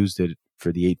Hoyer, who used it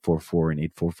for the 844 and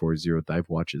 8440 dive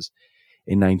watches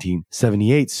in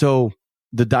 1978. So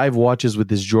the dive watches with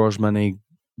this Georges Monet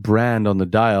brand on the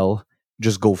dial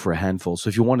just go for a handful. So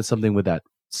if you wanted something with that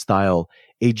style,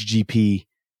 HGP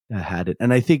had it.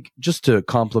 And I think just to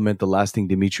complement the last thing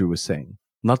Dimitri was saying,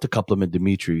 not to compliment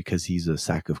Dimitri because he's a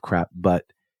sack of crap, but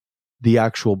the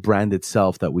actual brand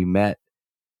itself that we met,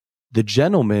 the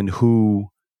gentleman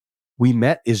who we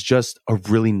met is just a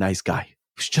really nice guy.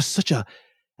 He's just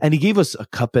and he gave us a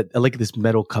cup like this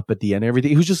metal cup at the end and everything.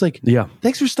 He was just like,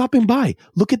 thanks for stopping by.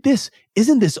 Look at this.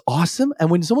 Isn't this awesome? And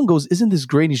when someone goes, isn't this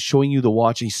great? And he's showing you the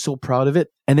watch and he's so proud of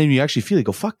it. And then you actually feel like,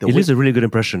 oh, fuck that. He leaves a really good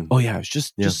impression. Oh yeah. It's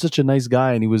just such a nice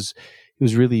guy. And he was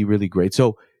really, really great.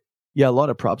 So yeah, a lot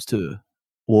of props to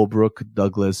Walbrook,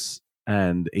 Douglas,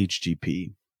 and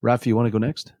HGP. Rafi, you want to go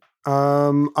next?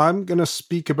 I'm going to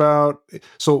speak about...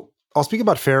 So I'll speak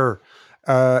about Fair.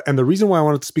 And the reason why I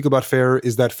wanted to speak about Fair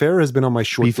is that Fair has been on my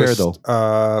short list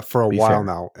for a while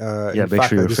now. Make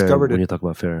sure you're fair when you talk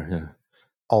about Fair. Yeah.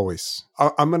 Always.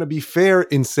 I'm going to be fair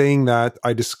in saying that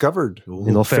I discovered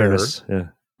in all fairness,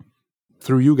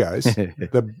 through you guys.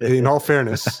 In all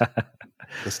fairness,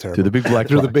 that's terrible. To the big black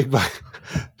through clock.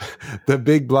 the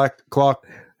big black clock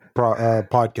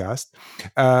podcast,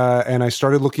 and I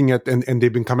started looking at and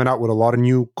they've been coming out with a lot of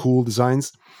new cool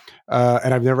designs,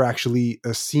 and I've never actually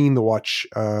seen the watch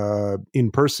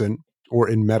in person or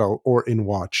in metal, or in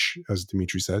watch, as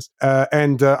Dimitri says.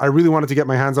 And I really wanted to get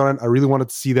my hands on it. I really wanted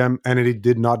to see them, and it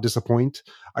did not disappoint.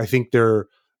 I think the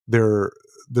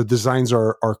designs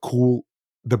are cool.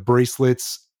 The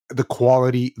bracelets, the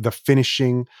quality, the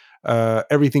finishing,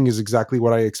 everything is exactly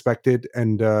what I expected.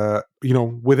 And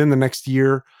within the next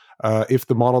year, if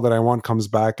the model that I want comes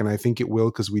back, and I think it will,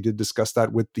 because we did discuss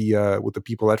that with the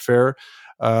people at Fair,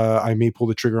 I may pull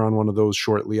the trigger on one of those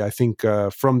shortly. I think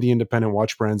from the independent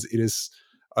watch brands, it is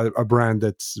a brand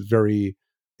that's very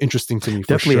interesting to me.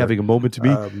 Definitely for sure. having a moment to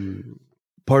be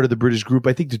part of the British group.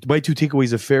 I think my two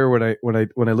takeaways of Fair when I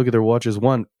look at their watches,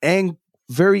 one, and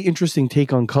very interesting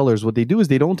take on colors. What they do is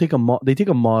they don't take they take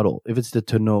a model, if it's the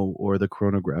tonneau or the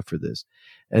chronograph for this,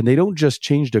 and they don't just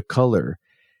change the color.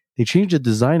 They change the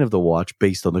design of the watch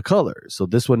based on the color. So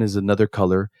this one is another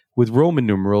color with Roman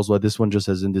numerals, while this one just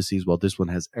has indices, while this one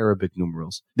has Arabic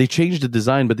numerals. They change the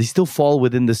design, but they still fall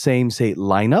within the same, say,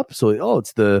 lineup. So,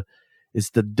 it's the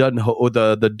Dunhope, or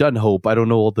the Dunhope. I don't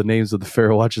know all the names of the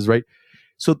Fair watches, right?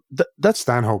 So that's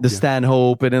Stanhope, the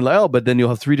Stanhope, and then but then you'll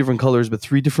have three different colors, but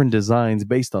three different designs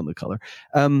based on the color.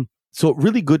 So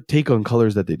really good take on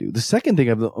colors that they do. The second thing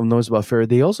I've noticed about Fair,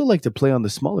 they also like to play on the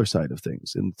smaller side of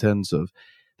things in terms of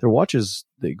their watches.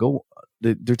 They're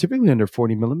typically under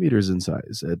 40 millimeters in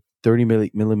size. At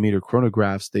 30 millimeter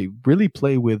chronographs, they really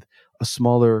play with a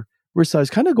smaller wrist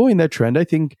size, kind of going that trend. I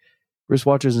think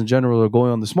wristwatches in general are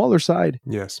going on the smaller side.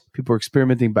 Yes. People were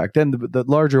experimenting back then. The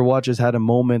larger watches had a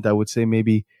moment, I would say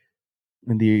maybe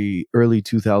in the early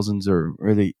 2000s or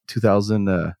early 2000,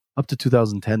 up to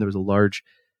 2010, there was a large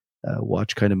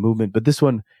watch kind of movement. But this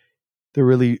one, they're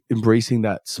really embracing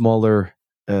that smaller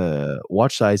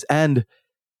watch size. And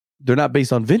they're not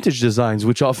based on vintage designs,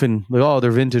 which often,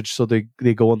 they're vintage, so they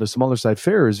go on the smaller side.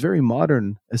 Fair is very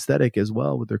modern aesthetic as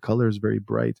well, with their colors very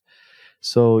bright.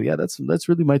 So yeah, that's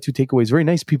really my two takeaways. Very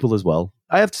nice people as well.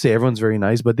 I have to say everyone's very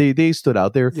nice, but they stood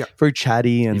out there, very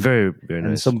chatty, and very, very nice.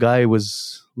 And some guy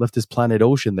left his Planet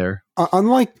Ocean there.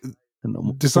 Unlike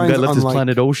some guy left his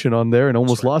Planet Ocean on there and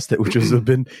almost lost it, which he was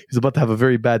about to have a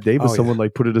very bad day, but someone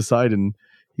put it aside and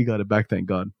he got it back, thank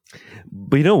God.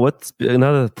 But you know what?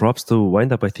 Another props to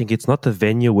Windup. I think it's not a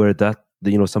venue where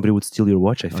somebody would steal your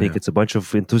watch. I think it's a bunch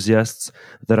of enthusiasts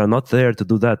that are not there to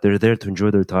do that. They're there to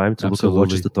enjoy their time, to look at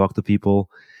watches, to talk to people,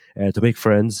 to make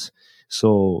friends.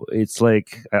 So it's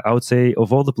like, I would say,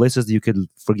 of all the places that you could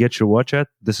forget your watch at,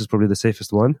 this is probably the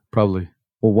safest one. Probably.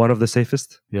 Or one of the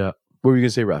safest. Yeah. What were you going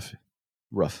to say, Raf?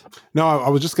 Rough. No, I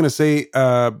was just going to say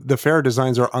the Fair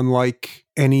designs are unlike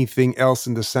anything else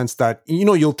in the sense that,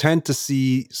 you'll tend to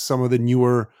see some of the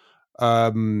newer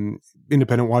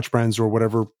independent watch brands or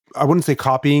whatever. I wouldn't say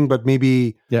copying, but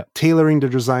maybe tailoring the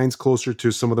designs closer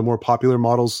to some of the more popular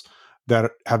models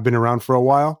that have been around for a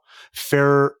while.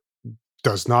 Fair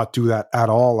does not do that at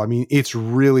all. I mean, it's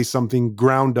really something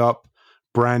ground up,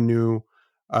 brand new.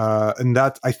 And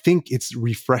that, I think it's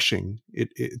refreshing.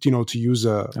 It to use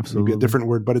maybe a different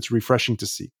word, but it's refreshing to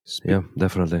see. Yeah,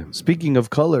 definitely. Speaking of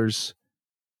colors,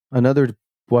 another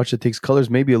watch that takes colors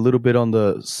maybe a little bit on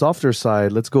the softer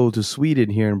side. Let's go to Sweden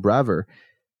here in Braver.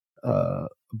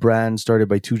 Brand started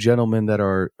by two gentlemen that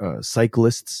are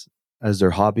cyclists as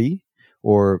their hobby,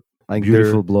 or like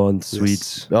beautiful blonde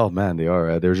Swedes. Oh man, they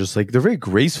are. They're just they're very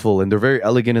graceful and they're very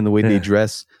elegant in the way they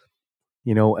dress.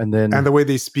 And the way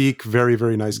they speak, very,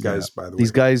 very nice guys, by the way.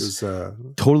 These guys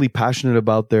totally passionate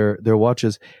about their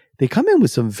watches. They come in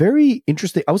with some very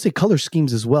interesting, I would say, color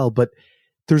schemes as well, but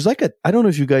there's I don't know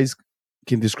if you guys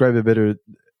can describe it better,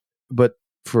 but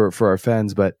for our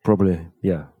fans, but probably,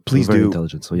 yeah. Please do.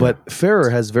 Intelligent, so yeah. But Ferrer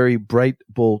has very bright,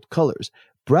 bold colors.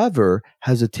 Braver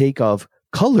has a take of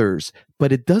colors,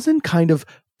 but it doesn't kind of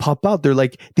pop out. They're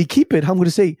they keep it, I'm going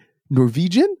to say,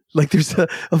 Norwegian. There's a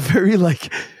very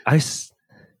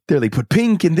they put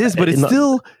pink in this, but it's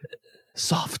still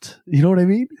soft. You know what I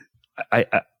mean?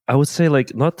 I would say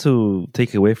not to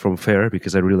take away from Fair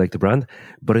because I really like the brand,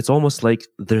 but it's almost like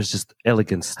there's just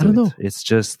elegance to it. It's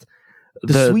just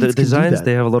the designs.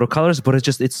 They have a lot of colors, but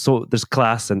it's so there's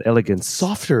class and elegance.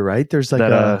 Softer, right? There's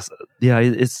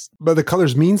it's. But the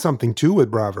colors mean something too with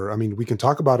Braver. I mean, we can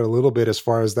talk about it a little bit as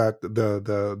far as that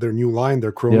their new line,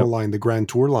 their Chrono line, the Grand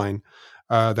Tour line.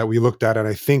 That we looked at, and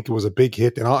I think it was a big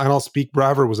hit. And I'll speak,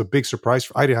 Braver was a big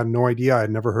surprise. I had no idea. I had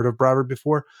never heard of Braver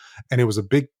before, and it was a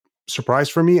big surprise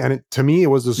for me. And to me, it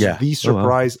was the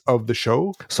surprise of the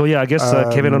show. So yeah, I guess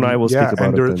Kevin and I will speak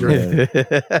about it.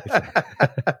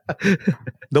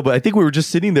 No, but I think we were just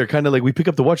sitting there, kind of we pick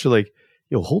up the watch, we're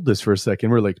yo, hold this for a second.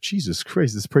 We're like, Jesus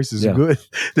Christ, this price is good.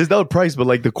 There's not a price,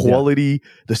 but the quality,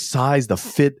 the size, the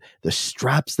fit, the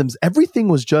straps, everything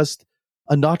was just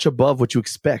a notch above what you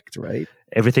expect, right?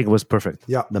 Everything was perfect.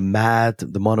 Yeah. The matte,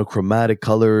 the monochromatic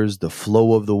colors, the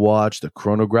flow of the watch, the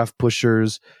chronograph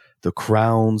pushers, the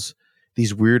crowns,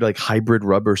 these weird like hybrid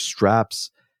rubber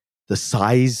straps, the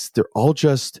size, they're all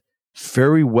just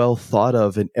very well thought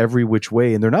of in every which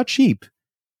way, and they're not cheap.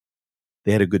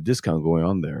 They had a good discount going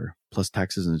on there, plus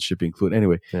taxes and shipping included.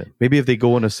 Anyway, maybe if they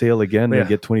go on a sale again and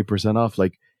get 20% off,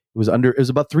 like it was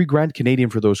about $3,000 Canadian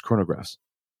for those chronographs.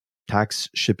 Tax,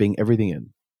 shipping, everything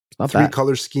in. It's not Three bad.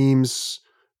 color schemes.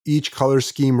 Each color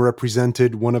scheme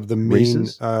represented one of the main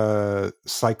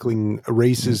cycling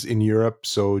races in Europe.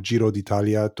 So Giro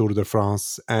d'Italia, Tour de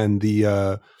France, and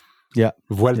the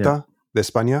Vuelta de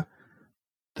España.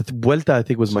 The Vuelta, I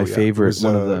think, was my favorite.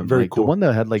 One of them. Very like, cool. The one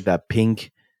that had like that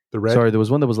pink. The red. Sorry, there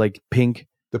was one that was like pink.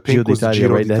 The pink was d'Italia,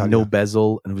 Giro right? That d'Italia. had no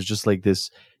bezel, and it was just like this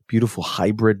beautiful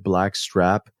hybrid black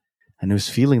strap. And it was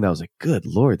feeling that I was like, good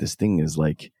Lord, this thing is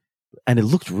like, and it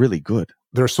looked really good.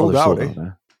 They're sold out.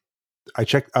 Huh? I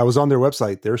checked. I was on their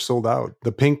website. They're sold out.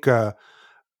 The pink,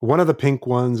 one of the pink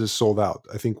ones is sold out.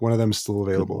 I think one of them is still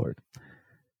available. Good Lord.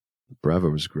 Bravo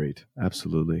was great.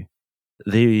 Absolutely.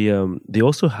 They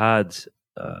also had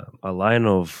a line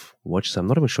of watches. I'm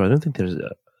not even sure. I don't think they're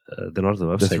not on the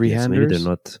website. The three-handers? Maybe they're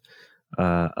not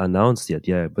announced yet.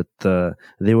 Yeah, but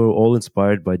they were all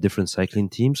inspired by different cycling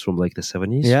teams from like the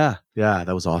 70s. Yeah,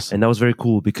 that was awesome. And that was very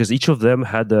cool because each of them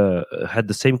had the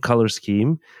same color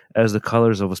scheme as the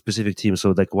colors of a specific team.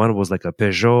 So like one was like a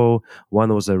Peugeot,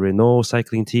 one was a Renault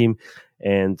cycling team,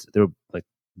 and they were like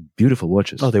beautiful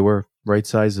watches. Oh, they were right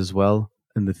size as well,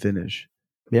 and the finish.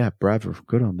 Yeah, bravo,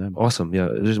 good on them. Awesome. Yeah,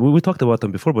 we talked about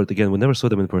them before, but again, we never saw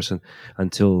them in person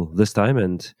until this time,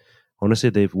 and honestly,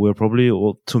 they were probably,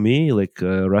 to me, like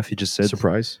Rafi just said,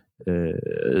 surprise.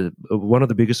 One of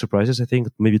the biggest surprises, I think,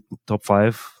 maybe top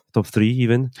 5, top 3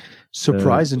 even.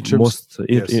 Surprise in terms most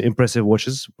impressive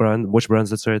watch brands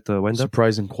that's right. Windup.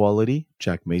 Surprise in quality,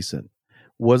 Jack Mason.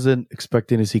 Wasn't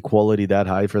expecting to see quality that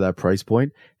high for that price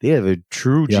point. They have a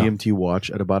true GMT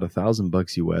watch at about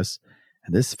 $1,000 US.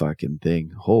 And this fucking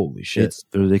thing, holy shit! It's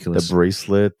ridiculous. The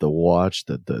bracelet, the watch,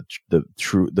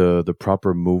 the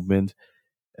proper movement.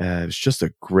 It's just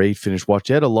a great finished watch.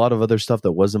 They had a lot of other stuff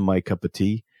that wasn't my cup of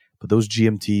tea, but those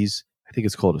GMTs, I think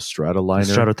it's called a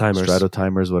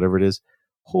Stratotimers, whatever it is.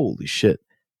 Holy shit!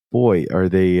 Boy, are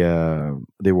they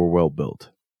were well built.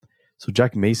 So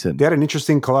Jack Mason, they had an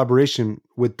interesting collaboration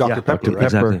with Dr. Pepper. Dr. Pepper,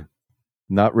 exactly.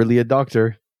 Not really a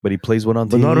doctor, but he plays one on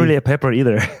TV. But not really a pepper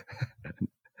either.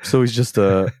 So he's just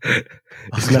I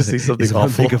was going to say something awful.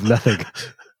 Think of nothing.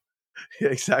 Yeah,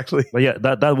 exactly. But yeah,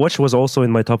 that watch was also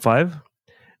in my top 5.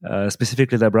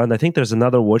 Specifically that brand. I think there's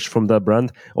another watch from that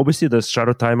brand. Obviously, the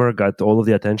Stratotimer got all of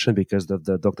the attention because of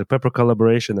the Dr. Pepper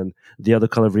collaboration and the other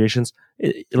collaborations.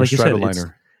 Like you said,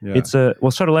 it's a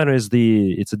Stratoliner is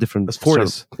it's a different. It's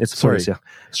Fortis. It's Fortis, yeah.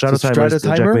 Stratotimer is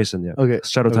Jack Mason, yeah. Okay.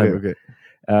 Stratotimer.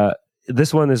 Okay.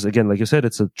 This one is, again, like you said,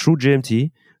 it's a true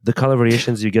GMT. The color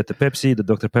variations, you get the Pepsi, the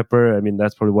Dr. Pepper. I mean,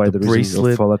 that's probably why the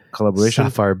reason for collaboration.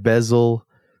 Sapphire bezel.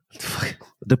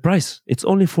 The price, it's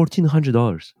only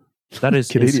 $1,400. That is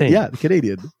insane. Yeah,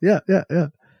 Canadian. Yeah.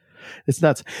 It's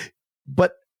nuts.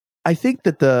 But I think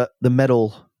that the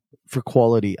metal for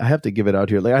quality, I have to give it out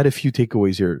here. Like I had a few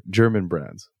takeaways here. German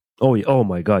brands. Oh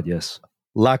my God, yes.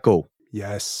 Laco.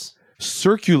 Yes.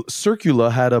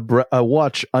 Circula had a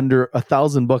watch under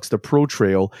 $1,000, the Pro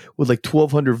Trail, with like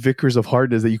 1,200 Vickers of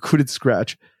hardness that you couldn't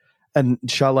scratch. And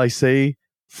shall I say,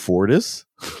 Fortis?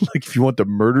 Like if you want to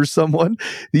murder someone,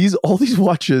 all these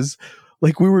watches,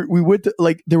 like we went to,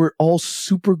 like they were all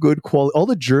super good quality. All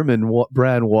the German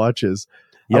brand watches.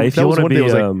 Yeah, if you want to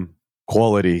be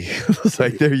quality, it's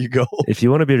like there you go. If you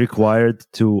want to be required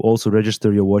to also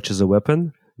register your watch as a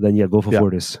weapon, then go for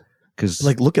Fortis. Because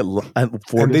like look at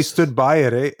Fortis. And they stood by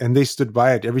it, eh? And they stood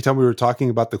by it. Every time we were talking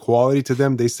about the quality to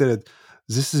them, they said,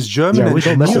 "This is German." Yeah, we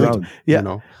don't mess around. Yeah, you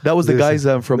know? That was the guys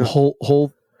from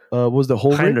Whole. Was the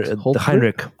Heinrich?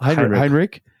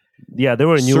 Yeah, they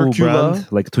were a new brand,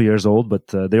 like 2 years old, but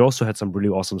they also had some really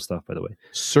awesome stuff, by the way.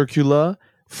 Circula,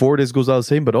 Fortis goes out the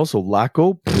same, but also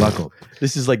Laco.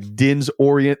 This is like Din's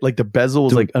Orient, like the bezel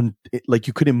was like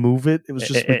you couldn't move it. It was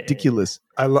just ridiculous.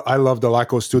 I love the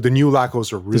Lacos too. The new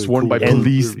Lacos are really just worn by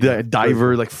police, the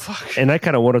diver, like fuck. And I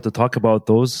kind of wanted to talk about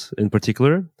those in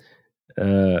particular.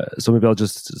 So maybe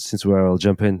I'll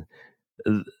jump in.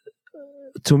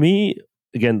 To me,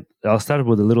 again, I'll start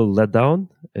with a little letdown,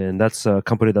 and that's a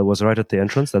company that was right at the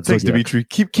entrance. That's Thanks, Zodiac.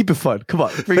 Dimitri. Keep it fun. Come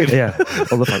on, bring it. Yeah,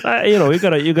 all the fun.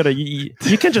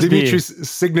 You can't just Dimitri's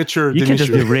signature. You can't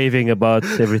just be raving about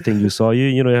everything you saw.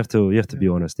 You have to be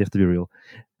honest. You have to be real.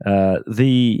 I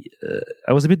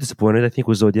was a bit disappointed. I think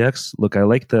with Zodiacs. Look, I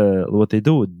like what they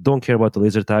do. Don't care about the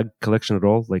laser tag collection at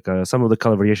all. Like some of the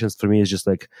color variations for me is just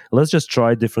like, let's just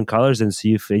try different colors and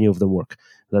see if any of them work.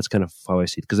 That's kind of how I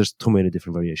see it, because there's too many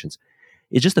different variations.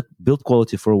 It's just a build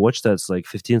quality for a watch that's like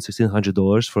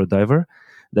 $1,600 for a diver,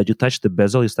 that you touch the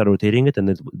bezel, you start rotating it,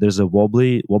 and there's a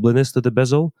wobbliness to the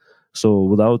bezel. So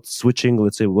without switching,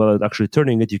 let's say, without actually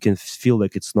turning it, you can feel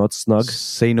like it's not snug.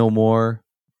 Say no more.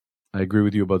 I agree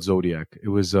with you about Zodiac. It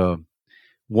was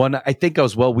one, I think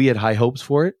we had high hopes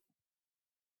for it,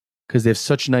 because they have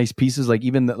such nice pieces. Like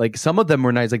even like some of them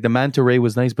were nice. Like the Manta Ray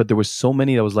was nice, but there was so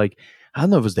many that was like, I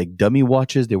don't know if it was like dummy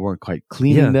watches. They weren't quite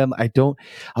cleaning them. I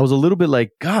was a little bit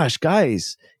like, gosh,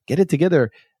 guys, get it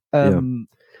together.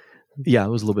 Yeah, it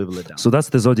was a little bit of a letdown. So that's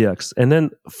the Zodiacs. And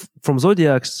then from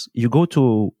Zodiacs, you go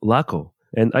to Laco.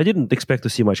 And I didn't expect to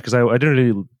see much, because I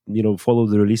didn't really, follow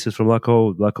the releases from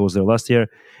Laco. Laco was there last year.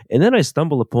 And then I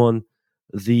stumbled upon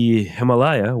the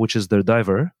Himalaya, which is their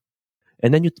diver.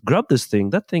 And then you grab this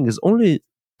thing. That thing is only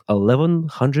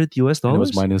 $1,100 US. And it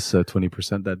was minus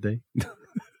 20% that day.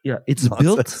 Yeah, it's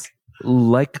built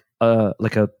like a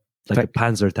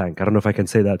Panzer tank. I don't know if I can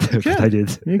say that, but I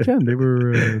did. You can. They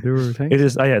were tanks. It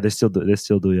is. They still do. They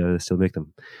still do. Yeah, they still make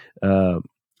them.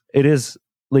 It is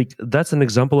like, that's an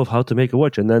example of how to make a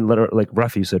watch. And then like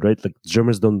Rafi, you said, right? Like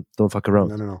Germans don't fuck around.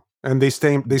 No. And they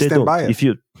stand by it. If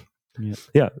you,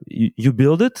 you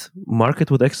build it, mark it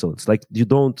with excellence. Like you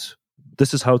don't.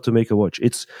 This is how to make a watch.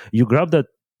 It's, you grab that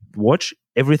watch,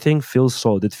 everything feels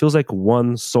solid. It feels like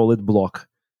one solid block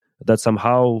that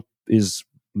somehow is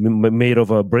made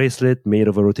of a bracelet, made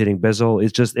of a rotating bezel.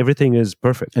 It's just, everything is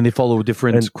perfect. And they follow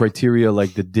different criteria,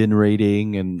 like the DIN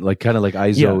rating and like kind of like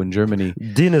ISO in Germany.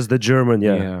 DIN is the German,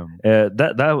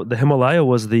 the Himalaya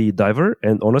was the diver,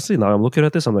 and honestly, now I'm looking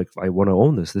at this, I'm like, I want to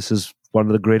own this. This is one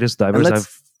of the greatest divers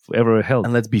I've ever held.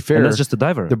 And let's be fair, and that's just a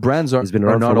diver. The brands are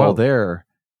not all there,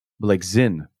 but like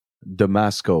Zinn,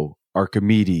 Damasco,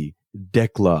 Archimede,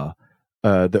 Dekla,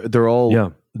 they're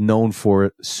all known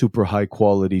for super high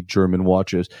quality German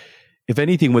watches. If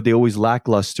anything, what they always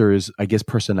lackluster is, I guess,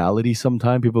 personality.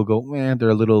 Sometimes people go, man,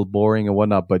 they're a little boring and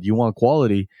whatnot, but you want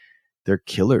quality, they're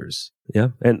killers. Yeah.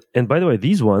 And by the way,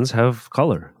 these ones have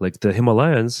color. Like the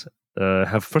Himalayans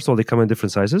have, first of all, they come in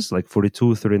different sizes, like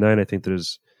 42, 39. I think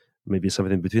there's maybe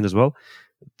something in between as well.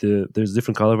 There's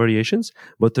different color variations,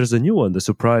 but there's a new one. The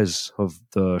surprise of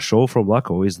the show from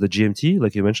Laco is the GMT,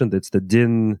 like you mentioned. It's the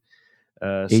DIN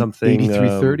something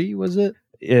 8330, was it?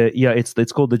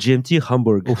 It's called the GMT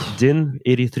Hamburg DIN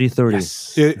 8330.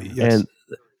 Yes. And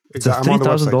it's a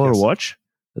 $3,000 watch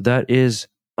that is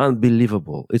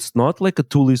unbelievable. It's not like a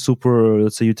Thule super,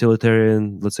 let's say,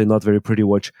 utilitarian, let's say, not very pretty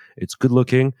watch. It's good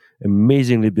looking,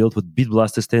 amazingly built with bead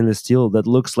blasted stainless steel that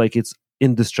looks like it's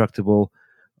indestructible.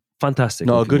 Fantastic.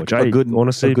 No, a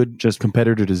good just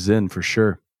competitor to Zinn for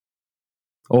sure.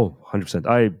 Oh, 100%.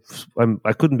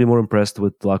 I couldn't be more impressed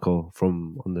with Laco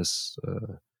on this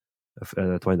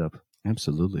at Windup.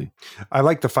 Absolutely. I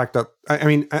like the fact that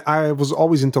I was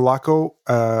always into Laco,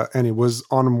 and it was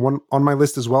on my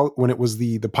list as well when it was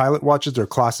the pilot watches. They're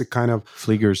classic kind of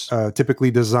Fliegers,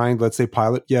 typically designed, let's say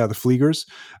pilot. Yeah, the Fliegers.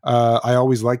 I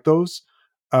always like those.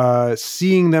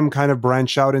 Seeing them kind of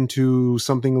branch out into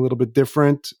something a little bit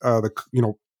different.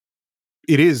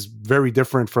 It is very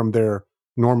different from their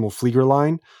normal Flieger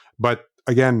line, but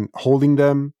again, holding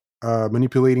them,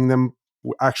 manipulating them,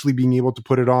 actually being able to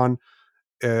put it on,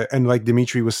 and like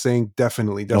Dimitri was saying,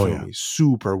 definitely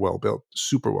super well built,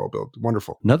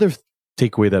 wonderful. Another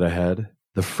takeaway that I had,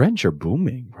 the French are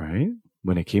booming, right?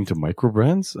 When it came to micro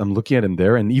brands, I'm looking at them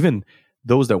there, and even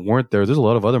those that weren't there's a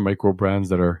lot of other micro brands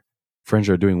that are French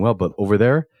are doing well, but over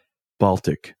there,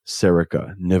 Baltic,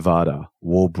 Serica, Nevada,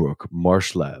 Woolbrook,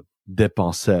 Marshlab,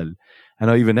 Depencel. And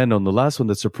I'll even end on the last one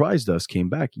that surprised us, came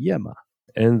back, Yema.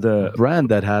 And the brand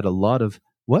that had a lot of,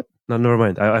 what? No, never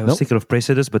mind. I was thinking of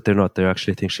Precis, but they're not. They're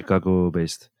actually, I think,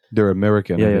 Chicago-based. They're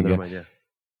American. Never mind,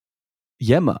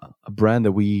 Yema, a brand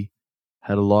that we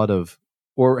had a lot of,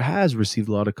 or has received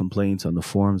a lot of complaints on the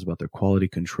forums about their quality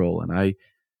control. And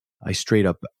we straight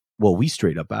up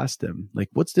asked them, like,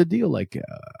 what's the deal? Like,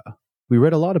 we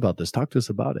read a lot about this. Talk to us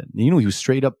about it. And, he was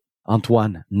straight up,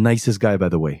 Antoine, nicest guy, by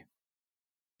the way.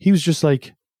 He was just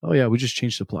like, oh yeah, we just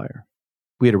changed supplier.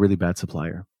 We had a really bad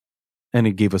supplier. And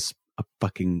it gave us a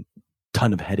fucking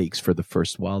ton of headaches for the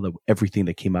first while, everything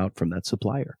that came out from that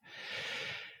supplier.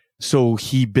 So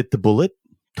he bit the bullet,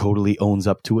 totally owns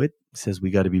up to it, says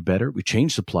we got to be better. We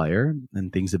changed supplier,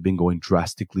 and things have been going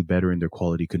drastically better in their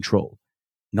quality control.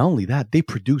 Not only that, they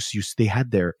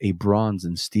had a bronze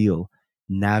and steel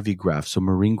Navigraph, so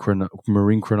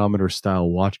marine chronometer style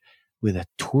watch with a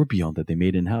tourbillon that they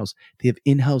made in-house. They have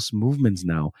in-house movements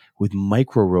now with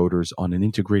micro rotors on an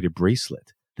integrated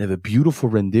bracelet. They have a beautiful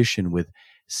rendition with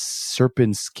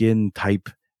serpent skin type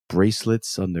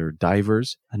bracelets on their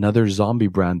divers. Another zombie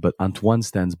brand, but Antoine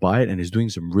stands by it and is doing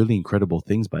some really incredible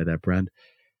things by that brand.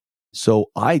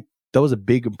 So that was a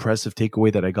big impressive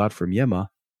takeaway that I got from Yema.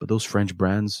 But those French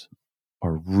brands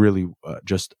are really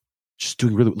just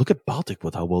doing really. Look at Baltic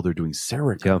with how well they're doing.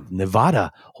 Serica,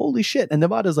 Nevada, holy shit! And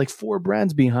Nevada is like 4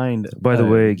 brands behind. By the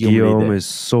way, Guillaume is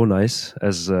so nice.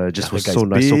 Was so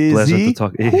nice, so pleasant to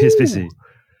talk. He's busy.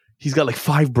 He's got like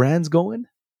 5 brands going.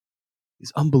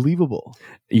 He's unbelievable.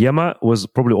 Yema was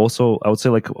probably also, I would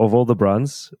say, like of all the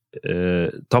brands,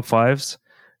 top 5s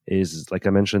is, like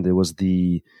I mentioned, it was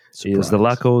the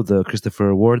Laco, the Christopher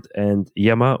Award, and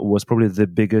Yema was probably the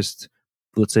biggest,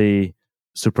 let's say,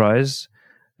 surprise,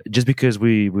 just because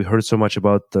we heard so much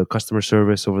about the customer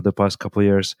service over the past couple of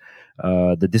years,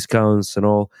 the discounts and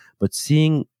all, but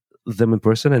seeing them in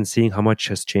person and seeing how much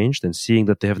has changed and seeing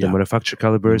that they have the manufacturer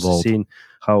calibers, seeing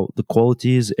how the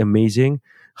quality is amazing,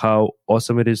 how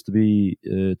awesome it is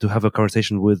to have a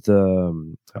conversation with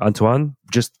Antoine,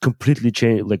 just completely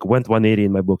changed, like went 180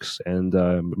 in my books, and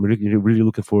I'm really, really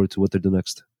looking forward to what they do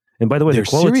next. And by the way, the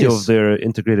quality of their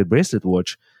integrated bracelet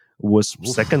watch was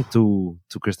second to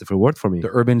Christopher Ward for me. The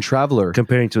Urban Traveler,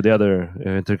 comparing to the other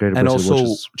integrated and bracelet also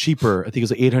watches. Cheaper. I think it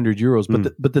was like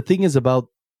 €800. But the thing is about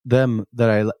them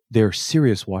they're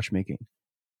serious watchmaking.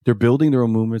 They're building their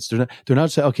own movements. They're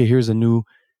not saying, okay, here's a new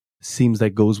seams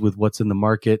that goes with what's in the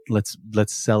market. Let's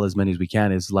sell as many as we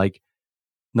can. It's like,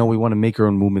 no, we want to make our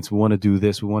own movements. We want to do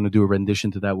this. We want to do a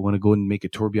rendition to that. We want to go and make a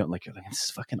tourbillon. Like this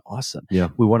is fucking awesome. Yeah.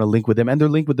 We want to link with them, and they're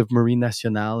linked with the Marine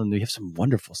Nationale, and they have some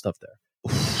wonderful stuff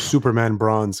there. Superman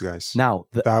bronze, guys. Now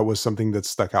that was something that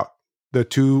stuck out. The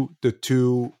two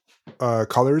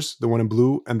colors, the one in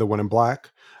blue and the one in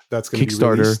black. That's going to be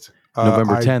released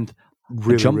November 10th.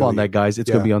 Jump on that, guys. It's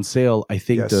going to be on sale. I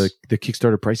think the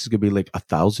Kickstarter price is going to be like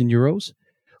 €1,000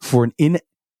 for an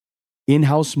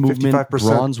in-house movement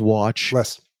bronze watch.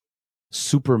 Less.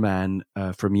 Superman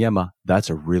from Yema. That's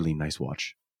a really nice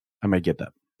watch. I might get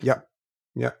that.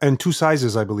 Yeah. And 2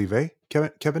 sizes, I believe,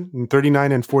 Kevin?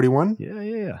 39 and 41?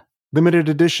 Yeah. Limited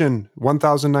edition,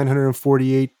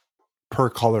 1,948 per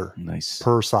color. Nice.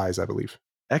 Per size, I believe.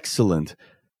 Excellent.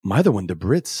 My other one, the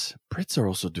Brits. Brits are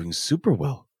also doing super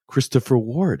well. Christopher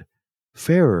Ward,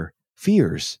 Fairer,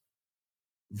 Fears,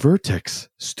 Vertex,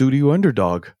 Studio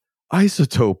Underdog,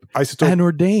 Isotope. and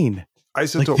Ordain.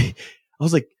 Isotope. I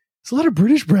was like, there's a lot of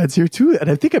British brands here too,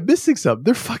 and I think I'm missing some.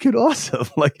 They're fucking awesome.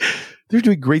 Like, they're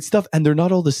doing great stuff, and they're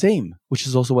not all the same, which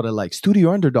is also what I like.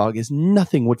 Studio Underdog is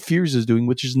nothing what Fears is doing,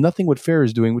 which is nothing what Fairer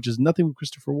is doing, which is nothing what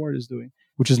Christopher Ward is doing,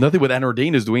 which is nothing what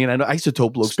Ordain is doing, and I know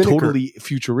Isotope looks totally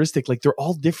futuristic. Like, they're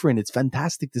all different. It's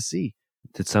fantastic to see.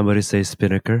 Did somebody say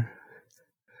Spinnaker?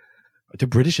 They're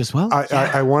British as well.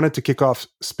 I wanted to kick off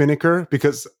Spinnaker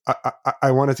because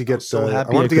I wanted to get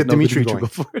Dimitri going.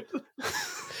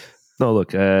 No,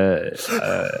 look,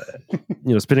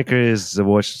 Spinnaker is a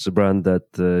brand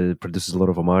that produces a lot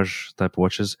of homage type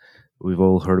watches. We've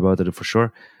all heard about it for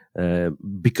sure.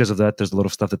 Because of that, there's a lot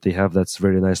of stuff that they have that's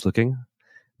very nice looking.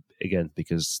 Again,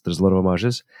 because there's a lot of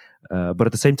homages. But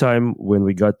at the same time, when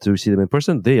we got to see them in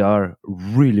person, they are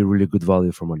really, really good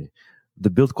value for money.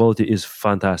 The build quality is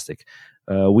fantastic.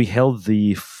 We held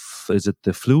the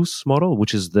Flus model,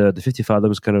 which is the 50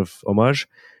 fathoms kind of homage.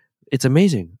 It's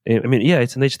amazing. I mean, yeah,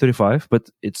 it's an H35,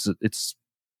 but it's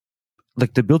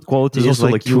like the build quality is also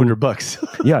like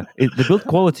 $200. Yeah, the build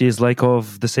quality is like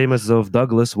of the same as of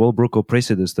Douglas, Walbrook, or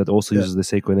Praesidus that also uses the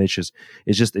Seiko NHs.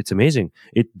 It's amazing.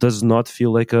 It does not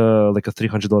feel like a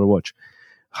 $300 watch.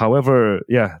 However,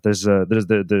 yeah, there's a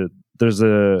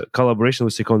collaboration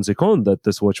with Seiko that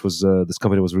this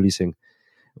company was releasing,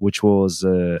 which was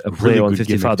a play on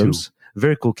 50 fathoms. Too.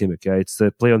 Very cool gimmick. Yeah, it's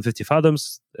a play on 50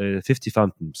 fathoms, 50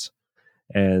 phantoms,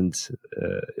 and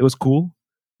it was cool.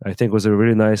 I think it was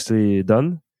really nicely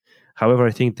done. However,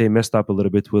 I think they messed up a little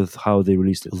bit with how they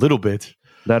released it. A little bit.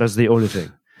 That is the only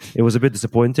thing. It was a bit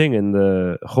disappointing,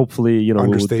 and hopefully, we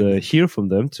would hear from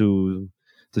them to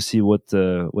see what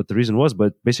the reason was.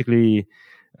 But basically,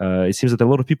 it seems that a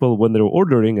lot of people, when they were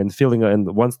ordering and filling,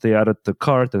 and once they added the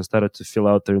cart and started to fill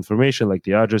out their information, like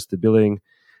the address, the billing,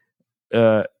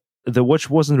 the watch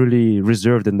wasn't really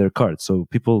reserved in their cart. So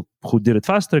people who did it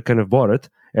faster kind of bought it,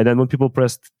 and then when people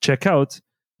pressed checkout,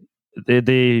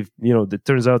 it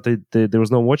turns out there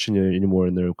was no watch anymore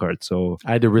in their cart, so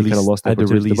I had to really, kind of lost the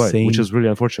opportunity to buy it, which is really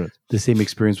unfortunate. The same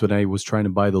experience when I was trying to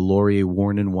buy the Laurier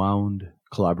Worn and Wound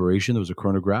collaboration. There was a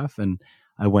chronograph, and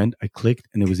I clicked,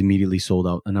 and it was immediately sold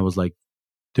out. And I was like,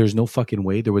 "There's no fucking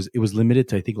way." It was limited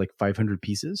to I think like 500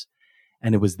 pieces,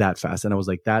 and it was that fast. And I was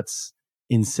like, "That's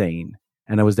insane."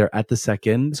 And I was there at the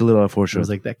second. It's a little unfortunate. I was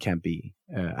like, that can't be.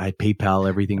 I had PayPal,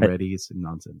 everything ready. It's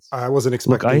nonsense. I wasn't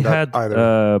expecting I that had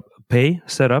either. Pay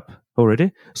set up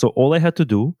already. So all I had to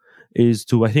do is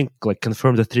to, I think, like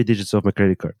confirm the 3 digits of my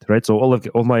credit card, right? So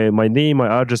all my name, my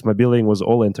address, my billing was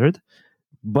all entered,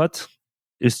 but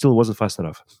it still wasn't fast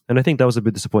enough. And I think that was a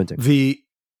bit disappointing.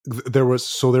 There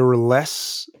were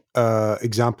less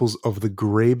examples of the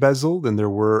gray bezel than there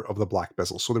were of the black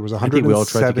bezel. So there was 170. I think we all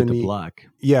tried to get the black.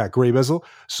 Yeah, gray bezel.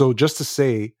 So just to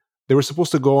say, they were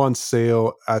supposed to go on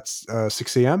sale at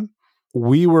 6 a.m.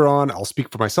 We were on, I'll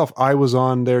speak for myself, I was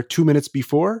on there 2 minutes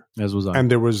before. As was I. And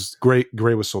there was gray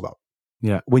was sold out.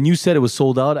 Yeah. When you said it was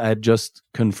sold out, I had just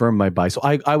confirmed my buy. So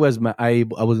I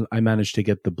managed to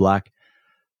get the black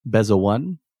bezel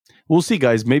one. We'll see,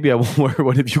 guys. Maybe I won't wear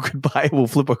one. If you could buy it, we'll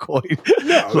flip a coin.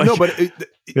 No, but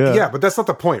but that's not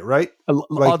the point, right?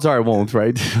 Odds are I won't,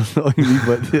 right?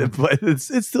 but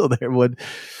it's still there.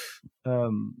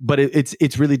 But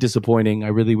it's really disappointing. I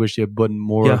really wish you had put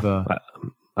more of a.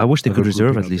 I wish they could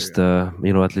reserve at least,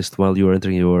 at least while you are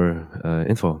entering your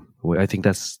info. I think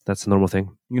that's a normal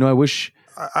thing. I wish.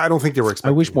 I don't think they were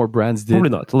expecting. I wish more brands did. Probably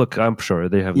not. Look, I'm sure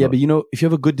they have. Yeah, but if you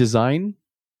have a good design,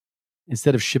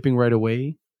 instead of shipping right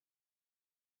away.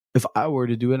 If I were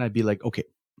to do it, I'd be like, okay,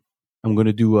 I'm going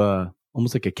to do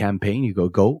almost like a campaign. You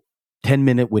go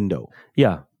 10-minute window.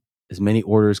 Yeah. As many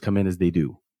orders come in as they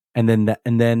do. And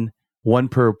then one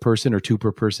per person or two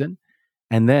per person.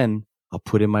 And then I'll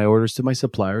put in my orders to my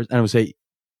suppliers and I would say,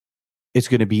 it's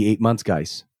going to be 8 months,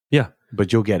 guys. Yeah.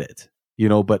 But you'll get it,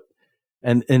 but,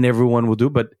 and everyone will do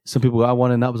it. But some people got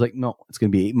one and that was like, no, it's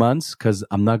going to be 8 months because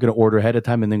I'm not going to order ahead of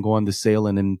time and then go on the sale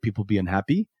and then people be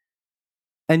unhappy.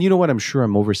 And you know what? I'm sure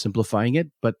I'm oversimplifying it,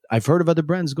 but I've heard of other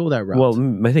brands go that route.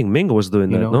 Well, I think Ming was doing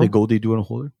that. No? They do it on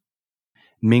holder.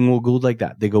 Ming will go like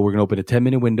that. They go, we're going to open a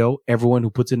 10-minute window. Everyone who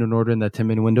puts in an order in that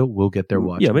 10-minute window will get their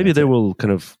watch. Yeah, maybe they will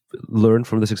kind of learn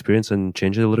from this experience and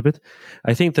change it a little bit.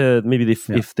 I think that maybe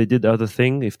if they did the other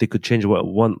thing, if they could change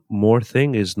one more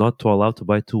thing, is not to allow to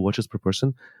buy 2 watches per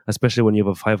person, especially when you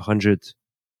have a 500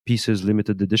 pieces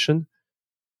limited edition.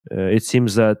 It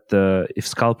seems that if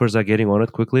scalpers are getting on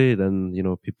it quickly, then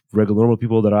normal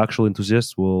people that are actual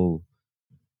enthusiasts will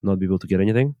not be able to get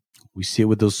anything. We see it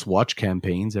with those Swatch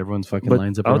campaigns. Everyone's fucking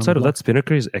lines up. Outside of that,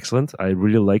 Spinnaker is excellent. I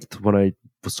really liked when I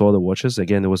saw the watches.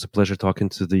 Again, it was a pleasure talking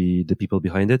to the people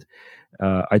behind it.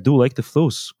 I do like the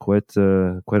flows quite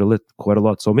a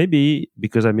lot. So maybe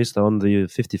because I missed on the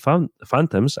 50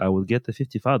 Phantoms, I will get the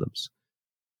 50 Fathoms.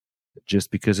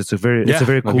 Just because it's a very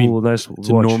cool, nice watch.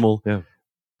 Normal. Yeah.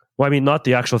 Well, I mean, not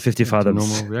the actual 50 Fathoms.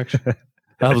 Normal reaction.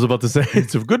 I was about to say,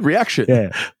 it's a good reaction. Yeah.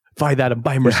 Buy that and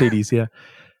buy Mercedes. Yeah.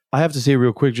 I have to say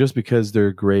real quick, just because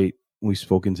they're great, we've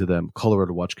spoken to them,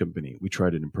 Colorado Watch Company. We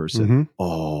tried it in person. Mm-hmm.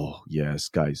 Oh, yes,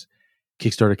 guys.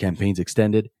 Kickstarter campaigns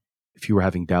extended. If you were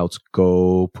having doubts,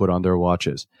 go put on their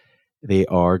watches. They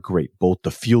are great. Both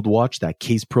the field watch, that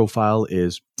case profile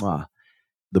is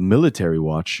the military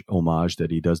watch homage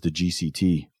that he does, the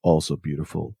GCT, also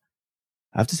beautiful.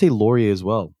 I have to say Laurier as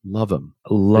well. Love them.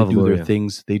 Love they do Laurier. their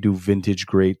things. They do vintage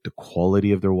great. The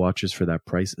quality of their watches for that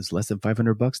price is less than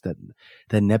 $500.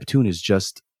 That Neptune is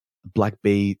just Black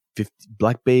Bay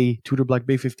Tudor Black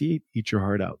Bay 58. Eat your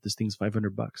heart out. This thing's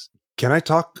 $500. Can I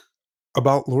talk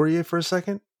about Laurier for a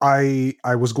second? I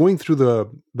was going through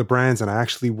the brands and I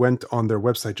actually went on their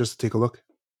website just to take a look.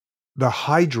 The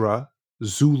Hydra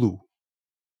Zulu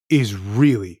is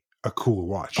really a cool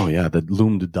watch. Oh yeah, the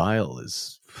loomed dial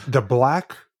is the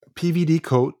black PVD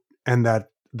coat and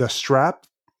the strap.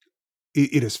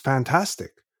 It is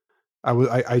fantastic.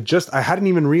 I hadn't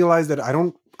even realized that.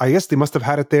 I guess they must have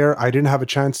had it there. I didn't have a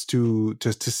chance to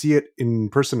see it in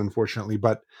person, unfortunately.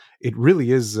 But it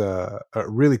really is a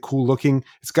really cool looking.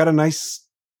 It's got a nice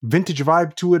vintage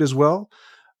vibe to it as well.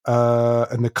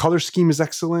 And the color scheme is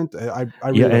excellent. I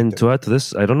really and it. To add to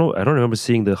this, I don't remember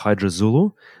seeing the Hydra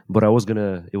Zulu, but it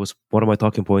was one of my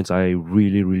talking points. I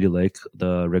really, really like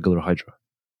the regular Hydra.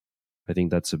 I think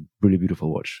that's a really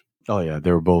beautiful watch. Oh yeah,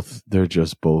 they're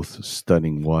just both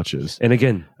stunning watches. And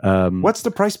again, what's the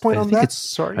price point on that?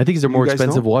 Sorry, I think they're more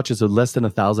expensive watches, so less than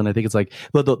 $1,000. I think it's like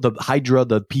the Hydra,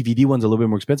 the PVD one's a little bit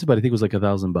more expensive, but I think it was like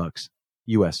 $1,000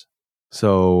 US.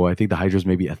 So I think the Hydra's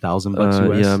maybe $1,000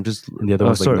 US. Yeah, and the other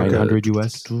one's like $900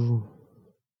 US.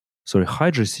 Sorry,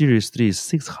 Hydra Series 3 is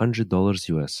 $600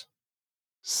 US.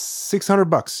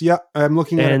 $600. Yeah, I'm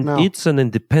looking at it And now. it's an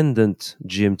independent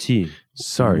GMT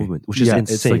movement, which is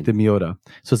insane. It's like the Miota.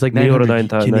 So it's like Miota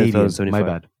 900 Canadian. 9,075. My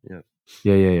bad. Yeah.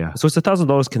 Yeah. So it's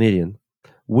 $1,000 Canadian,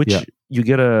 which you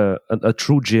get a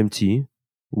true GMT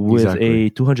with a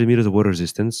 200 meters of water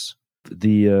resistance,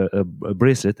 the a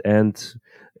bracelet, and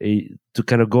to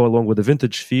kind of go along with the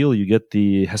vintage feel, you get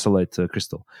the Hesselite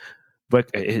crystal. But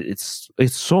it's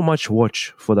so much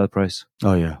watch for that price.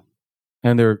 Oh yeah,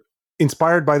 and they're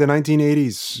inspired by the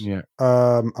 1980s. Yeah.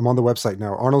 I'm on the website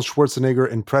now. Arnold Schwarzenegger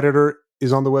in Predator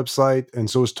is on the website, and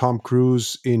so is Tom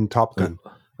Cruise in Top Gun.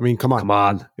 I mean, come on. Come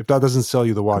on. If that doesn't sell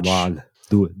you the watch. Come on.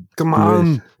 Do it. Come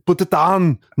on. Put it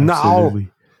on Absolutely. now.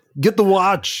 Get the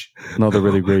watch. No, they're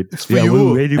really great. It's for you. What are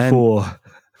we waiting for?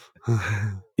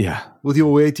 Yeah. What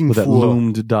you're waiting with for. That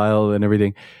loomed dial and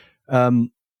everything.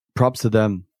 Props to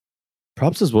them.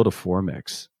 Props as well to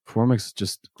Formex. Formex,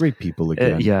 just great people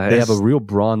again. They have a real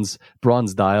bronze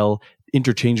dial,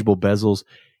 interchangeable bezels.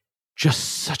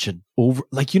 Just such an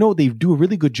they do a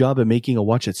really good job at making a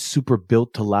watch that's super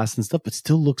built to last and stuff, but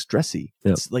still looks dressy.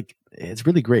 Yep. It's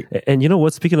really great. And you know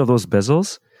what? Speaking of those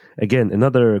bezels, again,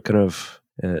 another kind of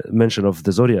mention of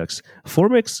the Zodiacs.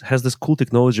 Formex has this cool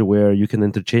technology where you can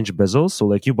interchange bezels. So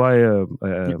like you buy I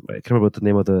can't remember what the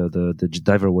name of the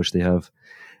diver watch they have.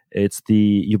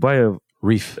 You buy a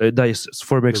Reef.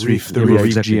 Formex Reef. The Reef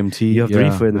exactly. GMT. You have the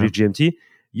Reef and Reef GMT.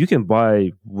 You can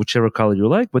buy whichever color you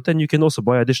like, but then you can also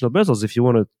buy additional bezels if you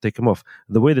want to take them off.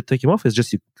 The way to take them off is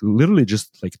you literally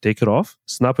just like take it off,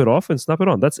 snap it off, and snap it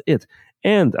on. That's it.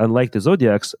 And unlike the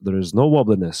Zodiacs, there is no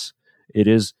wobbliness. It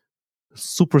is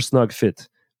super snug fit,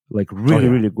 like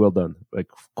really well done. Like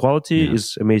quality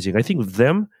is amazing. I think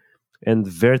them and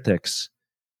Vertex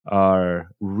are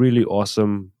really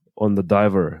awesome on the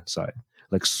diver side,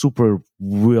 like super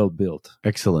well built.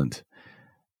 Excellent.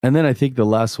 And then I think the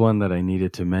last one that I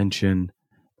needed to mention,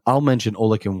 I'll mention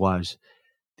Oleg and Waj.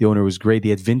 The owner was great. They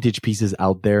had vintage pieces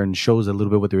out there and shows a little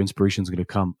bit what their inspiration is going to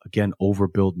come. Again,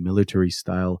 overbuilt military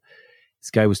style. This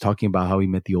guy was talking about how he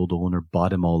met the old owner,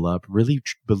 bought him all up, really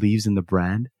believes in the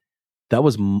brand. That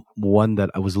was one that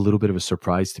was a little bit of a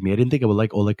surprise to me. I didn't think I would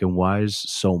like Oleg and Waj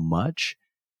so much.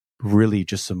 Really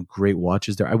just some great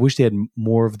watches there. I wish they had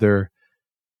more of their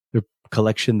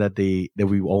collection that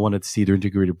we all wanted to see, their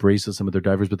integrated bracelets, some of their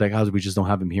divers, but that house we just don't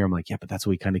have them here. I'm like, yeah, but that's what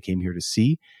we kind of came here to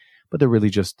see. But they're really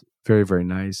just very, very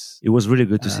nice. It was really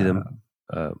good to see them.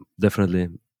 Definitely.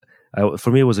 For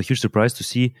me, it was a huge surprise to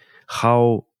see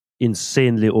how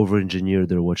insanely over-engineered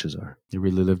their watches are. They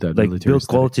really live that like military build aesthetic.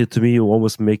 quality to me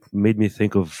almost made me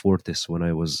think of Fortis when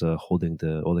I was holding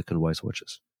the Oleg and Wise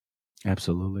watches.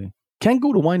 Absolutely. Can't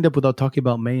go to Windup without talking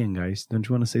about Mayan, guys. Don't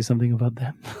you want to say something about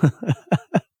them?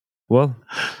 Well,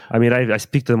 I mean, I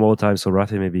speak to them all the time, so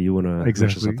Rafi, maybe you want to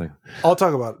mention something. I'll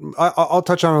talk about it. I'll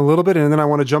touch on it a little bit, and then I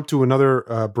want to jump to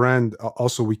another brand.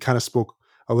 Also, we kind of spoke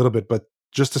a little bit, but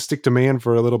just to stick to Mayan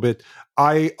for a little bit,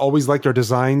 I always liked their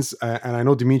designs, and I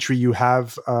know, Dimitri, you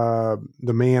have the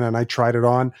Mayan, and I tried it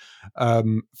on.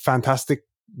 Fantastic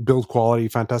build quality,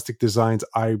 fantastic designs.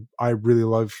 I really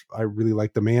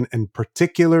like the Mayan, and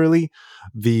particularly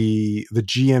the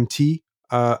GMT.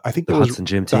 I think the Hudson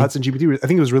GMT. I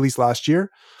think it was released last year.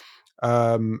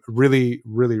 Really,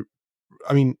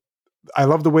 I mean, I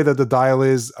love the way that the dial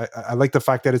is. I like the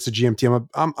fact that it's a GMT.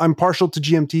 I'm partial to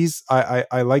GMTs.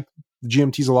 I like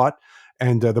GMTs a lot,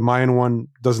 and the Mayan one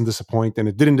doesn't disappoint, and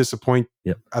it didn't disappoint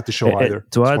at the show either.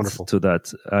 To add wonderful. to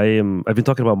that, I've been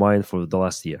talking about Mayan for the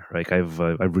last year. Like I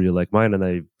really like Mayan,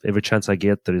 and every chance I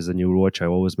get there is a new watch, I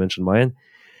always mention Mayan.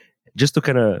 Just to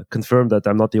kind of confirm that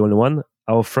I'm not the only one.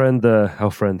 Our fellow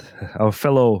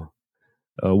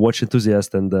watch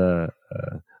enthusiast and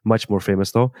much more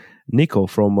famous though, Nico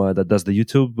from that does the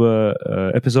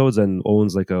YouTube episodes and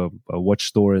owns like a watch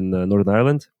store in Northern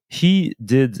Ireland. He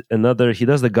does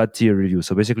the gut tier review.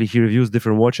 So basically he reviews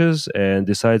different watches and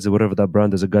decides whatever that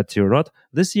brand is a gut tier or not.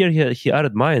 This year he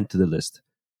added Mayan to the list.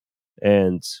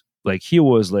 And like he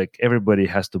was like, everybody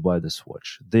has to buy this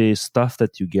watch. The stuff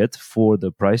that you get for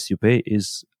the price you pay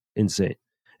is insane.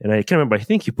 And I can't remember, I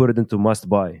think he put it into must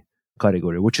buy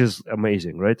category, which is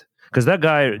amazing, right? Because that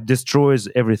guy destroys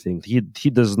everything.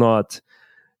 He does not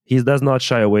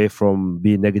shy away from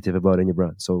being negative about any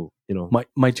brand. So, you know.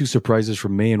 My two surprises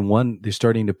from Mayan, one, they're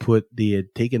starting to put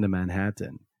taken the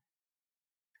Manhattan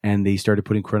and they started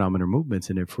putting chronometer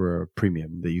movements in it for a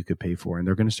premium that you could pay for. And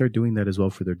they're going to start doing that as well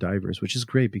for their divers, which is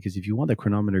great because if you want that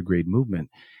chronometer grade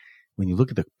movement, when you look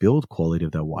at the build quality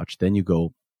of that watch, then you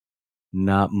go,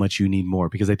 not much you need more.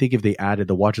 Because I think if they added,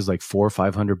 the watch is like $400 or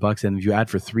 $500, and if you add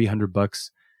for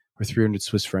 $300 or 300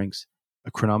 Swiss francs,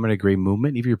 a chronometer grade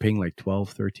movement, if you're paying like 12,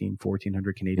 13,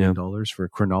 1400 Canadian dollars for a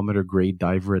chronometer grade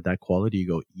diver at that quality, you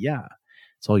go, yeah,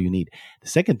 that's all you need. The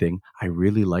second thing, I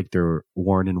really like their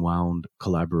Worn and Wound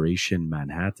collaboration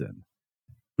Manhattan.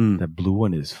 That blue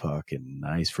one is fucking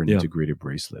nice for an integrated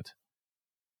bracelet.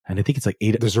 And I think it's like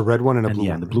There's a red one and a blue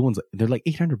one. And the blue ones, they're like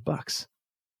 $800.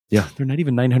 Yeah. They're not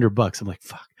even $900. I'm like,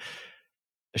 fuck.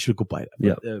 I should go buy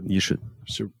that. But, you should.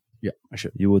 So, yeah, I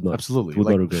should. You would not. Absolutely. Would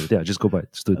not regret it. Yeah, just go buy it.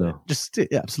 Just do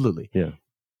it now. Absolutely. Yeah.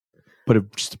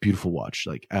 But just a beautiful watch.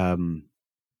 Like, and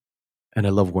I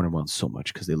love Warner Wound so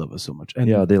much because they love us so much. And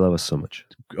they love us so much.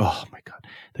 Oh my God.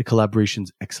 The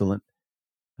collaboration's excellent.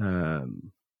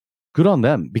 Good on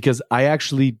them because I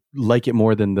actually like it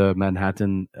more than the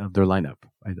Manhattan of their lineup.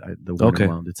 The Warner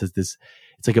Wound. It says this.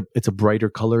 It's a brighter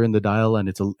color in the dial, and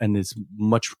it's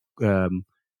much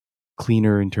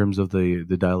cleaner in terms of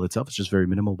the dial itself. It's just very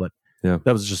minimal, but that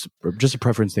was just a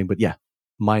preference thing. But yeah,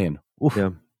 Mayan. Oof.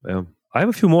 Yeah. I have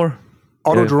a few more.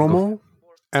 Autodromo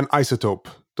and Isotope.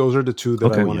 Those are the two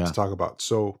that I wanted to talk about.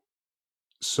 So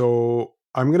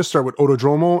I'm going to start with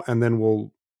Autodromo, and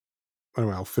then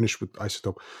I'll finish with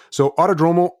Isotope. So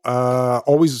Autodromo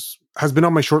always has been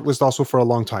on my short list also for a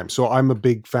long time. So I'm a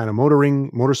big fan of motoring,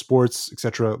 motorsports,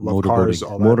 etc. Love cars,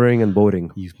 all that. Motoring and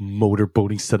boating. You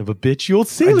motorboating son of a bitch. You old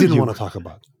sailor. I didn't want to talk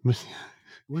about.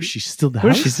 Where's she still in the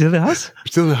house?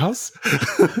 Still in the house?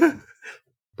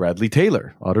 Bradley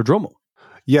Taylor, Autodromo.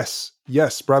 Yes.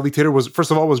 Bradley Taylor was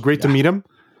great to meet him.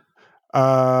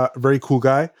 Very cool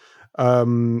guy.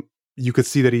 You could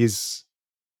see that he's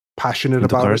passionate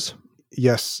about cars. It.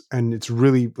 Yes, and it's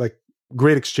really like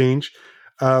great exchange.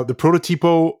 The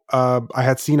Prototipo I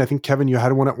had seen, I think Kevin, you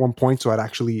had one at one point, so I'd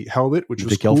actually held it, which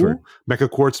was cool. Elford.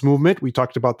 Mecha Quartz movement. We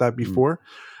talked about that before.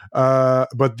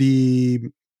 But the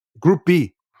Group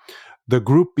B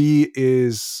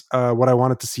is what I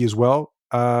wanted to see as well.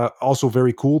 Also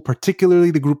very cool, particularly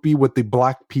the Group B with the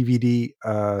black PVD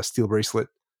steel bracelet.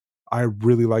 I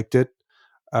really liked it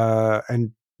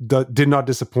and did not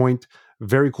disappoint.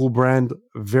 Very cool brand,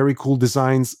 very cool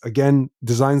designs. Again,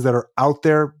 designs that are out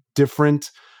there,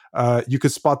 different. You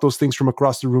could spot those things from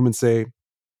across the room and say,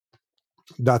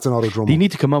 that's an Autodromo. They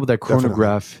need to come up with that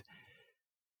chronograph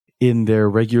in their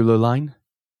regular line.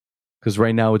 Because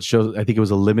right now it shows, I think it was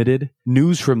a limited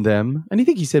news from them. And I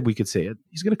think he said we could say it.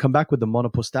 He's going to come back with the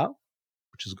Monopostal,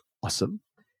 which is awesome.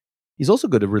 He's also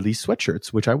going to release sweatshirts,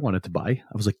 which I wanted to buy.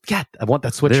 I was like, yeah, I want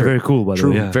that sweatshirt. They're very cool, by the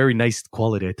way. Yeah. Very nice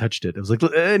quality. I touched it. I was like,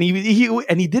 and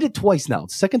he did it twice now.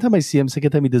 Second time I see him, second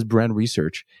time he does brand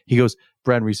research. He goes,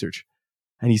 brand research.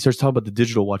 And he starts talking about the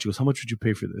digital watch. He goes, how much would you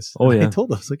pay for this? Oh, yeah. I told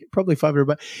him, I was like, probably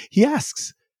 $500. He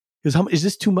asks, he goes, is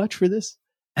this too much for this?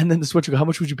 And then the sweatshirt, how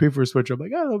much would you pay for a sweatshirt?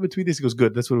 I'm like, between this. He goes,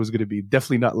 good. That's what it was going to be.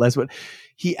 Definitely not less. But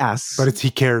he asks. But he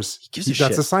cares. He gives a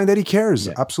That's shit. a sign that he cares.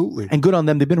 Yeah. Absolutely. And good on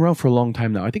them. They've been around for a long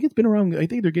time now. I think it's been around. I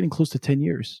think they're getting close to 10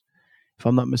 years, if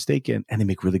I'm not mistaken. And they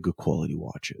make really good quality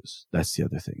watches. That's the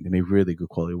other thing. They make really good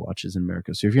quality watches in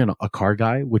America. So if you're a car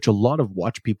guy, which a lot of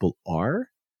watch people are.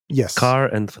 Yes. Car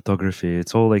and photography.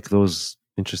 It's all like those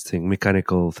interesting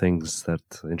mechanical things that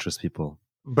interest people.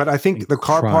 But I think the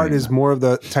car part is more of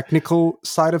the technical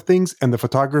side of things, and the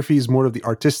photography is more of the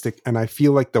artistic. And I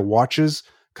feel like the watches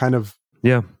kind of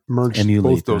merge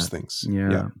both those things.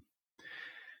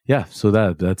 Yeah. So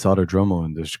that's Autodromo,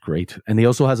 and there's great. And he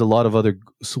also has a lot of other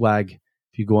swag.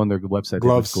 If you go on their website,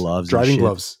 gloves, driving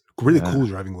gloves, really cool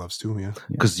driving gloves too. Yeah,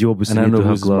 because you obviously need to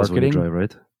have gloves when you drive,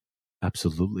 right?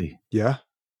 Absolutely. Yeah.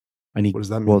 What does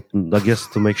that mean? Well, I guess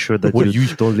to make sure that you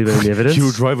don't leave any evidence.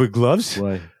 You drive with gloves?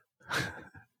 Why?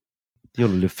 You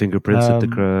don't leave fingerprints at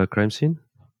the crime scene?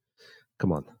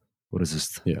 Come on. What is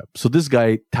this? Yeah. So this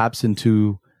guy taps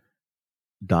into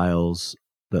dials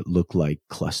that look like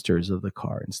clusters of the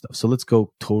car and stuff. So let's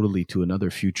go totally to another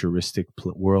futuristic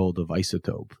world of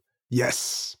Isotope.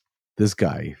 Yes. This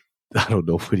guy, I don't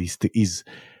know what he's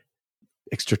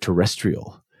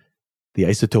extraterrestrial. The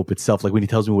Isotope itself, like when he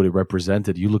tells me what it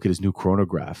represented, you look at his new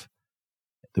chronograph.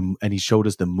 And he showed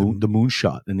us the moon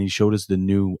shot, and he showed us the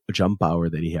new jump hour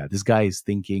that he had. This guy is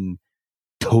thinking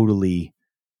totally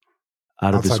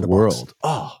out of this world.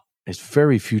 Oh, it's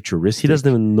very futuristic. He doesn't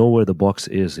even know where the box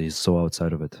is. He's so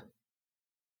outside of it.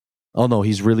 Oh no,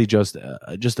 he's really just a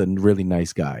really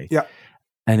nice guy. Yeah.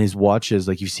 And his watches,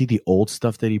 like you see the old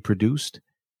stuff that he produced,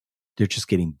 they're just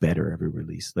getting better every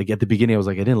release. Like at the beginning, I was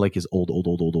like, I didn't like his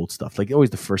old stuff. Like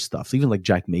always the first stuff, even like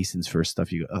Jack Mason's first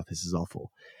stuff. You go, oh, this is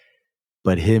awful.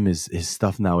 But his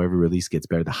stuff now, every release gets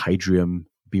better. The Hydrium,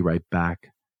 Be Right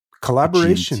Back.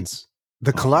 Collaborations.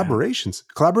 Collaborations.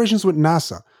 Yeah. Collaborations with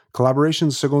NASA.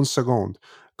 Collaborations Second.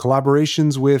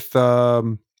 Collaborations with...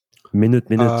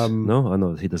 Minute.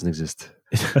 No, he doesn't exist.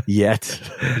 Yet.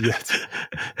 Yet.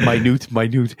 minute,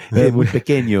 muy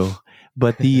pequeño.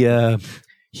 But he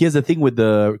has a thing with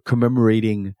the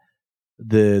commemorating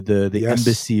the Yes.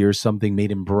 embassy or something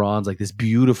made in bronze, like this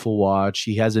beautiful watch.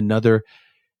 He has the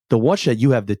watch that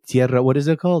you have, the Tierra, what is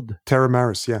it called? Terra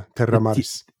Maris, yeah. Terra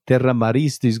Maris. Terra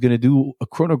Maris. He's going to do a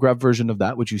chronograph version of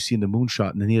that, which you see in the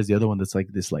moonshot, and then he has the other one that's like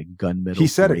this like gunmetal. He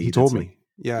said it. grade. He told It's me. like,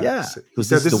 Yeah. yeah. He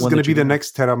said this is going to be the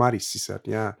next Terra Maris, he said.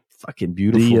 Yeah. Fucking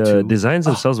beautiful. The too. designs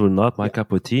themselves were not my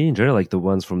cup of tea in general, like the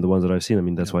ones that I've seen. I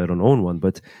mean, that's why I don't own one.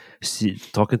 But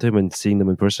talking to him and seeing them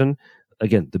in person,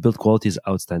 again, the build quality is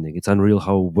outstanding. It's unreal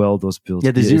how well those builds.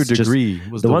 Yeah, the 0 degree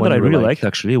was the one that I really liked. liked.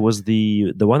 Actually, was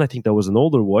the one I think that was an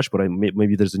older watch, but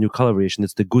maybe there's a new color variation.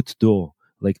 It's the Goutte d'Eau,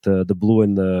 like the blue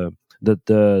and the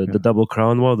double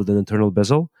crown one with an internal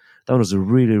bezel. That one was a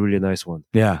really, really nice one.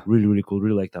 Yeah, really, really cool.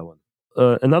 Really like that one.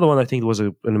 Another one I think was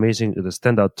an amazing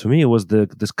standout to me was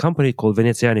this company called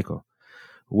Venezianico,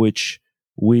 which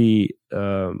we've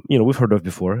heard of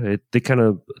before. They kind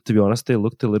of, to be honest, they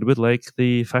looked a little bit like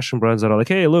the fashion brands that are like,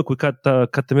 hey, look, we cut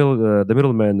the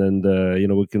middleman,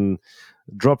 and we can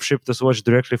drop ship this watch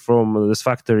directly from this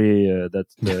factory that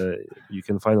you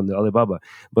can find on the Alibaba.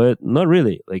 But not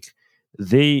really. Like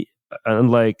they,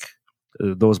 unlike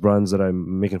those brands that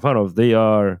I'm making fun of, they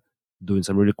are doing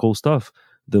some really cool stuff.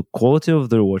 The quality of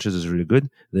their watches is really good.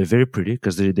 They're very pretty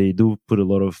because they do put a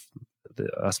lot of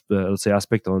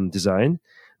aspect on design,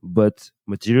 but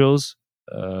materials,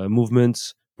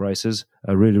 movements, prices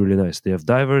are really, really nice. They have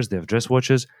divers, they have dress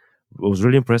watches. I was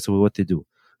really impressed with what they do.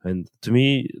 And to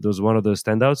me, that was one of the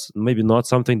standouts. Maybe not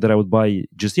something that I would buy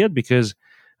just yet because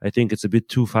I think it's a bit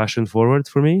too fashion forward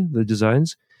for me, the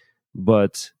designs.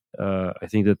 But I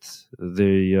think that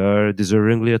they are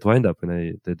deservingly at Windup,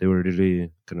 and that they were really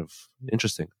kind of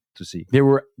interesting to see. They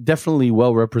were definitely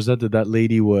well represented. That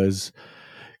lady was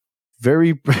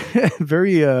very,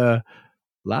 very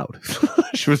loud.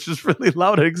 She was just really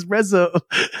loud at Espresso.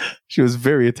 She was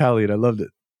very Italian. I loved it.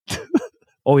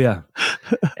 Oh yeah,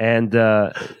 and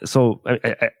so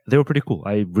they were pretty cool.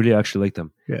 I really actually liked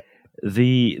them. Yeah.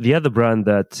 The other brand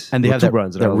and they have two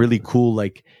brands that really cool,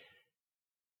 like,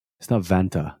 it's not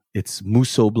Vanta, it's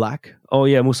Musso Black. Oh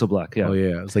yeah, Musso Black. Yeah. Oh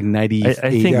yeah, it's like 90. I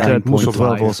think that Musso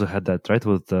 12 5. also had that, right?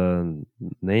 With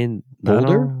Nano,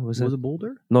 Boulder. Was it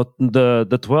Boulder? Not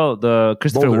the 12. The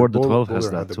Christopher Boulder, Ward, the 12 Boulder has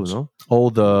had that the too. Musso. No.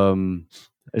 Oh, the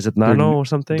is it Nano or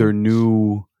something? Their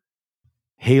new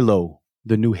Halo.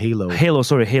 The new Halo.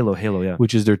 Halo. Yeah.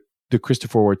 Which is the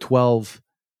Christopher Ward 12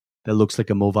 that looks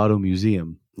like a Movado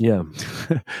museum. Yeah.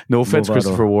 No offense, Movado.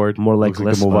 Christopher Ward. More like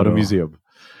looks less a Movado Movado. museum.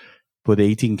 But the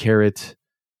 18 karat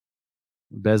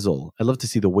bezel. I'd love to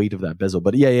see the weight of that bezel.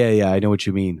 But yeah. I know what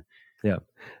you mean. Yeah.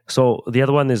 So the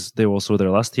other one is they were also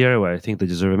there last year, where I think they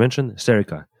deserve a mention.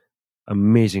 Serica.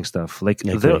 Amazing stuff. Like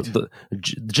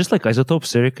just like Isotope,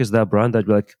 Serica is that brand that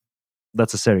like,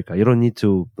 that's a Serica. You don't need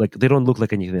to, like, they don't look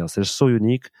like anything else. They're so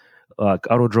unique. Like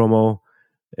Aerodromo,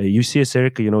 you see a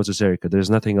Serica, you know it's a Serica. There's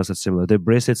nothing else that's similar. Their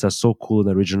bracelets are so cool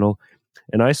and original.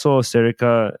 And I saw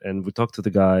Serica, and we talked to the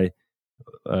guy.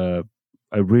 I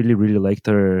really, really liked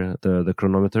the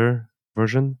chronometer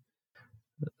version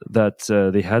that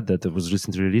they had that was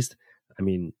recently released. I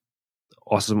mean,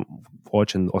 awesome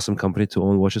watch and awesome company to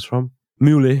own watches from.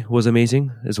 Mule was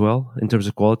amazing as well in terms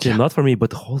of quality. Yeah. Not for me,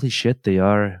 but holy shit, they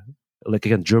are, like,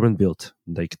 again, German built.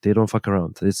 Like, they don't fuck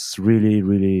around. It's really,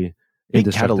 really Big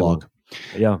indestructible. catalog.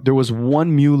 Yeah, there was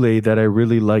one Mule that I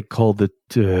really like called the.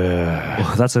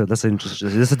 That's a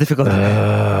difficult.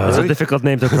 That's a difficult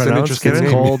name to pronounce. It's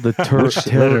called the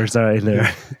letters are in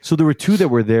there. So there were two that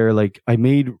were there. Like, I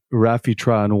made Rafi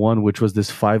try on one, which was this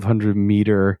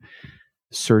 500-meter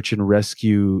search and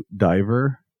rescue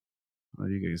diver. Oh,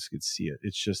 you guys could see it.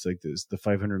 It's just like this: the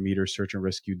 500-meter search and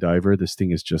rescue diver. This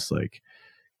thing is just like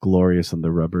glorious on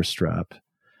the rubber strap.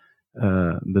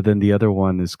 But then the other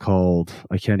one is called,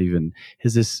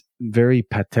 is this very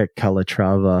Patek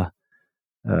Calatrava,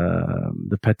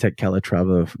 the Patek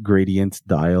Calatrava gradient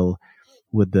dial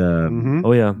with the,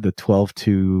 the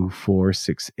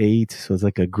 122468. So it's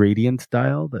like a gradient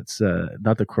dial. That's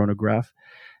not the chronograph.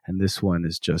 And this one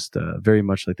is just very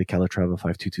much like the Calatrava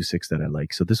 5226 that I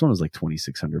like. So this one was like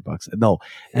 $2,600. No.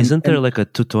 Isn't there like a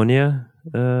Teutonia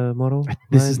model?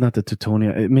 This is not the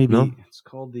Teutonia. It may be. No? It's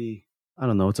called the, I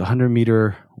don't know. It's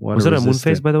 100-meter water Was it a moon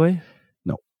resistant. phase, by the way?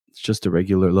 No, it's just a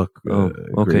regular look.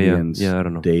 Okay, yeah, I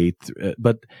don't know. Date,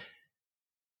 but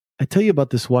I tell you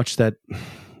about this watch that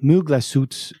Mugler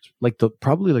suits,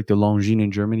 probably like the Longines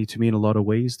in Germany to me in a lot of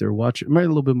ways. Their watch might be a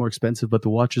little bit more expensive, but the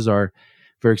watches are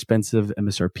very expensive.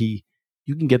 MSRP.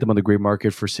 You can get them on the gray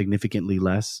market for significantly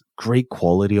less. Great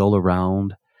quality all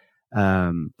around.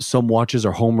 Some watches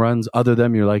are home runs. Other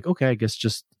them, you're like, okay, I guess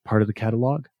just part of the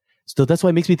catalog. Still, that's why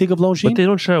it makes me think of Longines. But they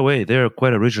don't shy away. They're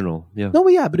quite original. Yeah. No,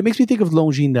 yeah, but it makes me think of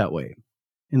Longines that way.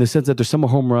 In the sense that there's some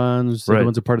home runs, the other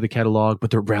ones are part of the catalog,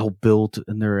 but they're well built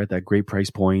and they're at that great price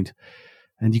point.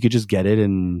 And you could just get it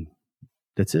and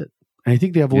that's it. And I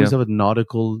think they always have a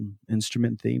nautical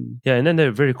instrument theme. Yeah, and then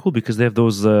they're very cool because they have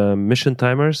those mission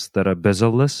timers that are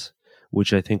bezel-less,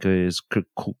 which I think is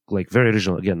cool, like very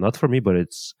original. Again, not for me, but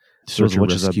it's those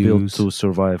watches are built to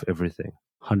survive everything.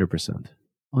 100%.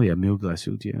 Oh yeah, Mille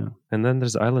Glaciute, yeah. And then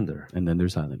there's Islander.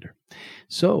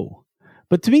 So,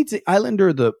 but to me, it's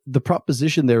Islander, the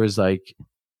proposition there is like,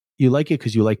 you like it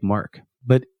because you like Mark.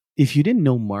 But if you didn't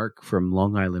know Mark from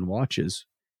Long Island Watches,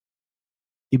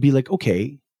 you'd be like,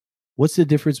 okay, what's the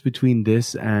difference between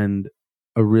this and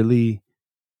a really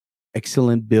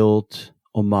excellent built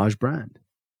homage brand?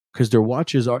 Because their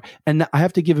watches are, and I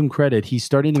have to give him credit. He's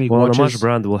starting to make watches. An homage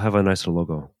brand will have a nicer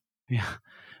logo. Yeah.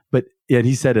 But yeah,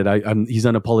 he said it. He's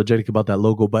unapologetic about that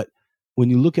logo. But when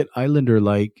you look at Islander,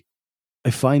 like,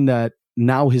 I find that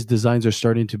now his designs are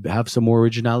starting to have some more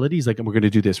originality. He's like, we're going to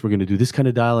do this. We're going to do this kind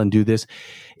of dial and do this.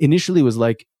 Initially, it was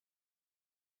like,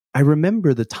 I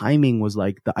remember the timing was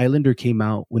like the Islander came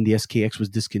out when the SKX was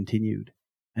discontinued.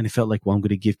 And it felt like, well, I'm going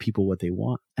to give people what they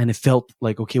want. And it felt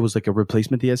like, okay, it was like a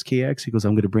replacement, the SKX. He goes,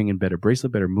 I'm going to bring in better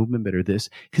bracelet, better movement, better this.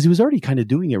 Because he was already kind of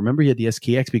doing it. Remember, he had the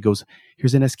SKX, but he goes,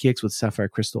 here's an SKX with sapphire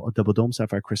crystal, a double dome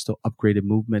sapphire crystal, upgraded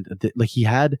movement. Like he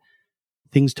had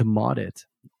things to mod it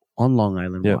on Long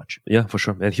Island Watch. Yeah, for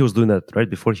sure. And he was doing that right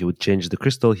before. He would change the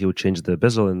crystal, he would change the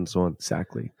bezel and so on.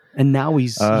 Exactly. And now he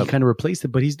kind of replaced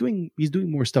it, but he's doing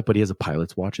more stuff. But he has a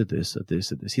pilot's watch at this. He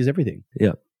has everything.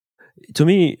 Yeah. To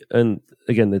me, and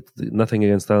again, it's nothing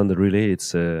against Islander really.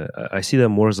 It's I see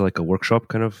them more as like a workshop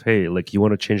kind of. Hey, like you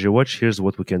want to change your watch? Here's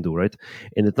what we can do, right?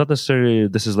 And it's not necessarily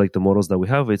this is like the models that we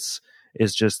have. It's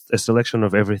just a selection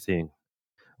of everything,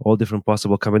 all different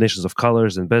possible combinations of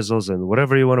colors and bezels and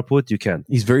whatever you want to put, you can.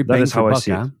 He's very bang for buck.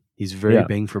 Huh? He's very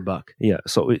bang for buck. Yeah.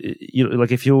 So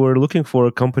like if you were looking for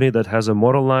a company that has a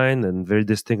model line and very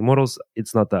distinct models,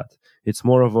 it's not that. It's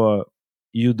more of a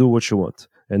you do what you want.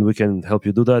 And we can help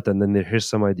you do that. And then here's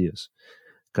some ideas.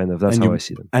 Kind of, that's how I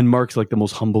see them. And Mark's like the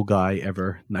most humble guy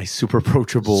ever. Nice, super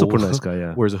approachable. Super nice guy,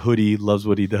 yeah. Wears a hoodie, loves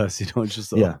what he does. It's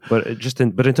just...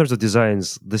 But in terms of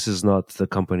designs, this is not the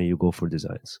company you go for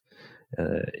designs.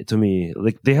 To me,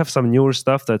 like they have some newer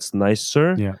stuff that's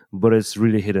nicer, but it's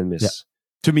really hit and miss. Yeah.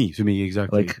 To me,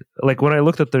 exactly. Like when I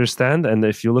looked at their stand, and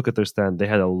if you look at their stand, they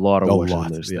had a lot of watches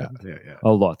on their stand. Yeah.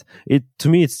 A lot. To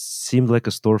me, it seemed like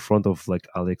a storefront of like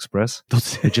AliExpress.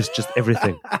 just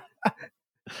everything.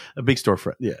 A big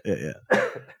storefront. Yeah.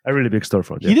 A really big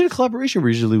storefront. Yeah. He did a collaboration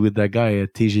recently with that guy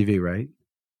at TGV, right?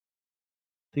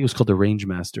 I think it was called the Range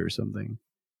Master or something.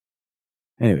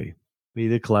 Anyway, we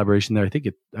did a collaboration there. I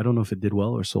don't know if it did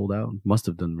well or sold out. Must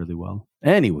have done really well.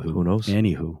 Anywho, who knows?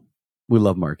 We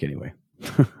love Mark anyway.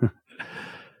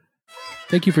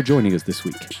 Thank you for joining us this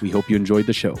week. We hope you enjoyed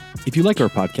the show. If you like our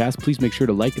podcast, please make sure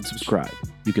to like and subscribe.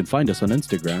 You can find us on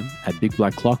Instagram at Big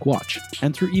Black Clock Watch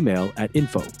and through email at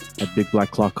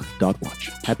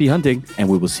info@bigblackclock.watch. Happy hunting, and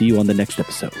we will see you on the next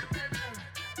episode.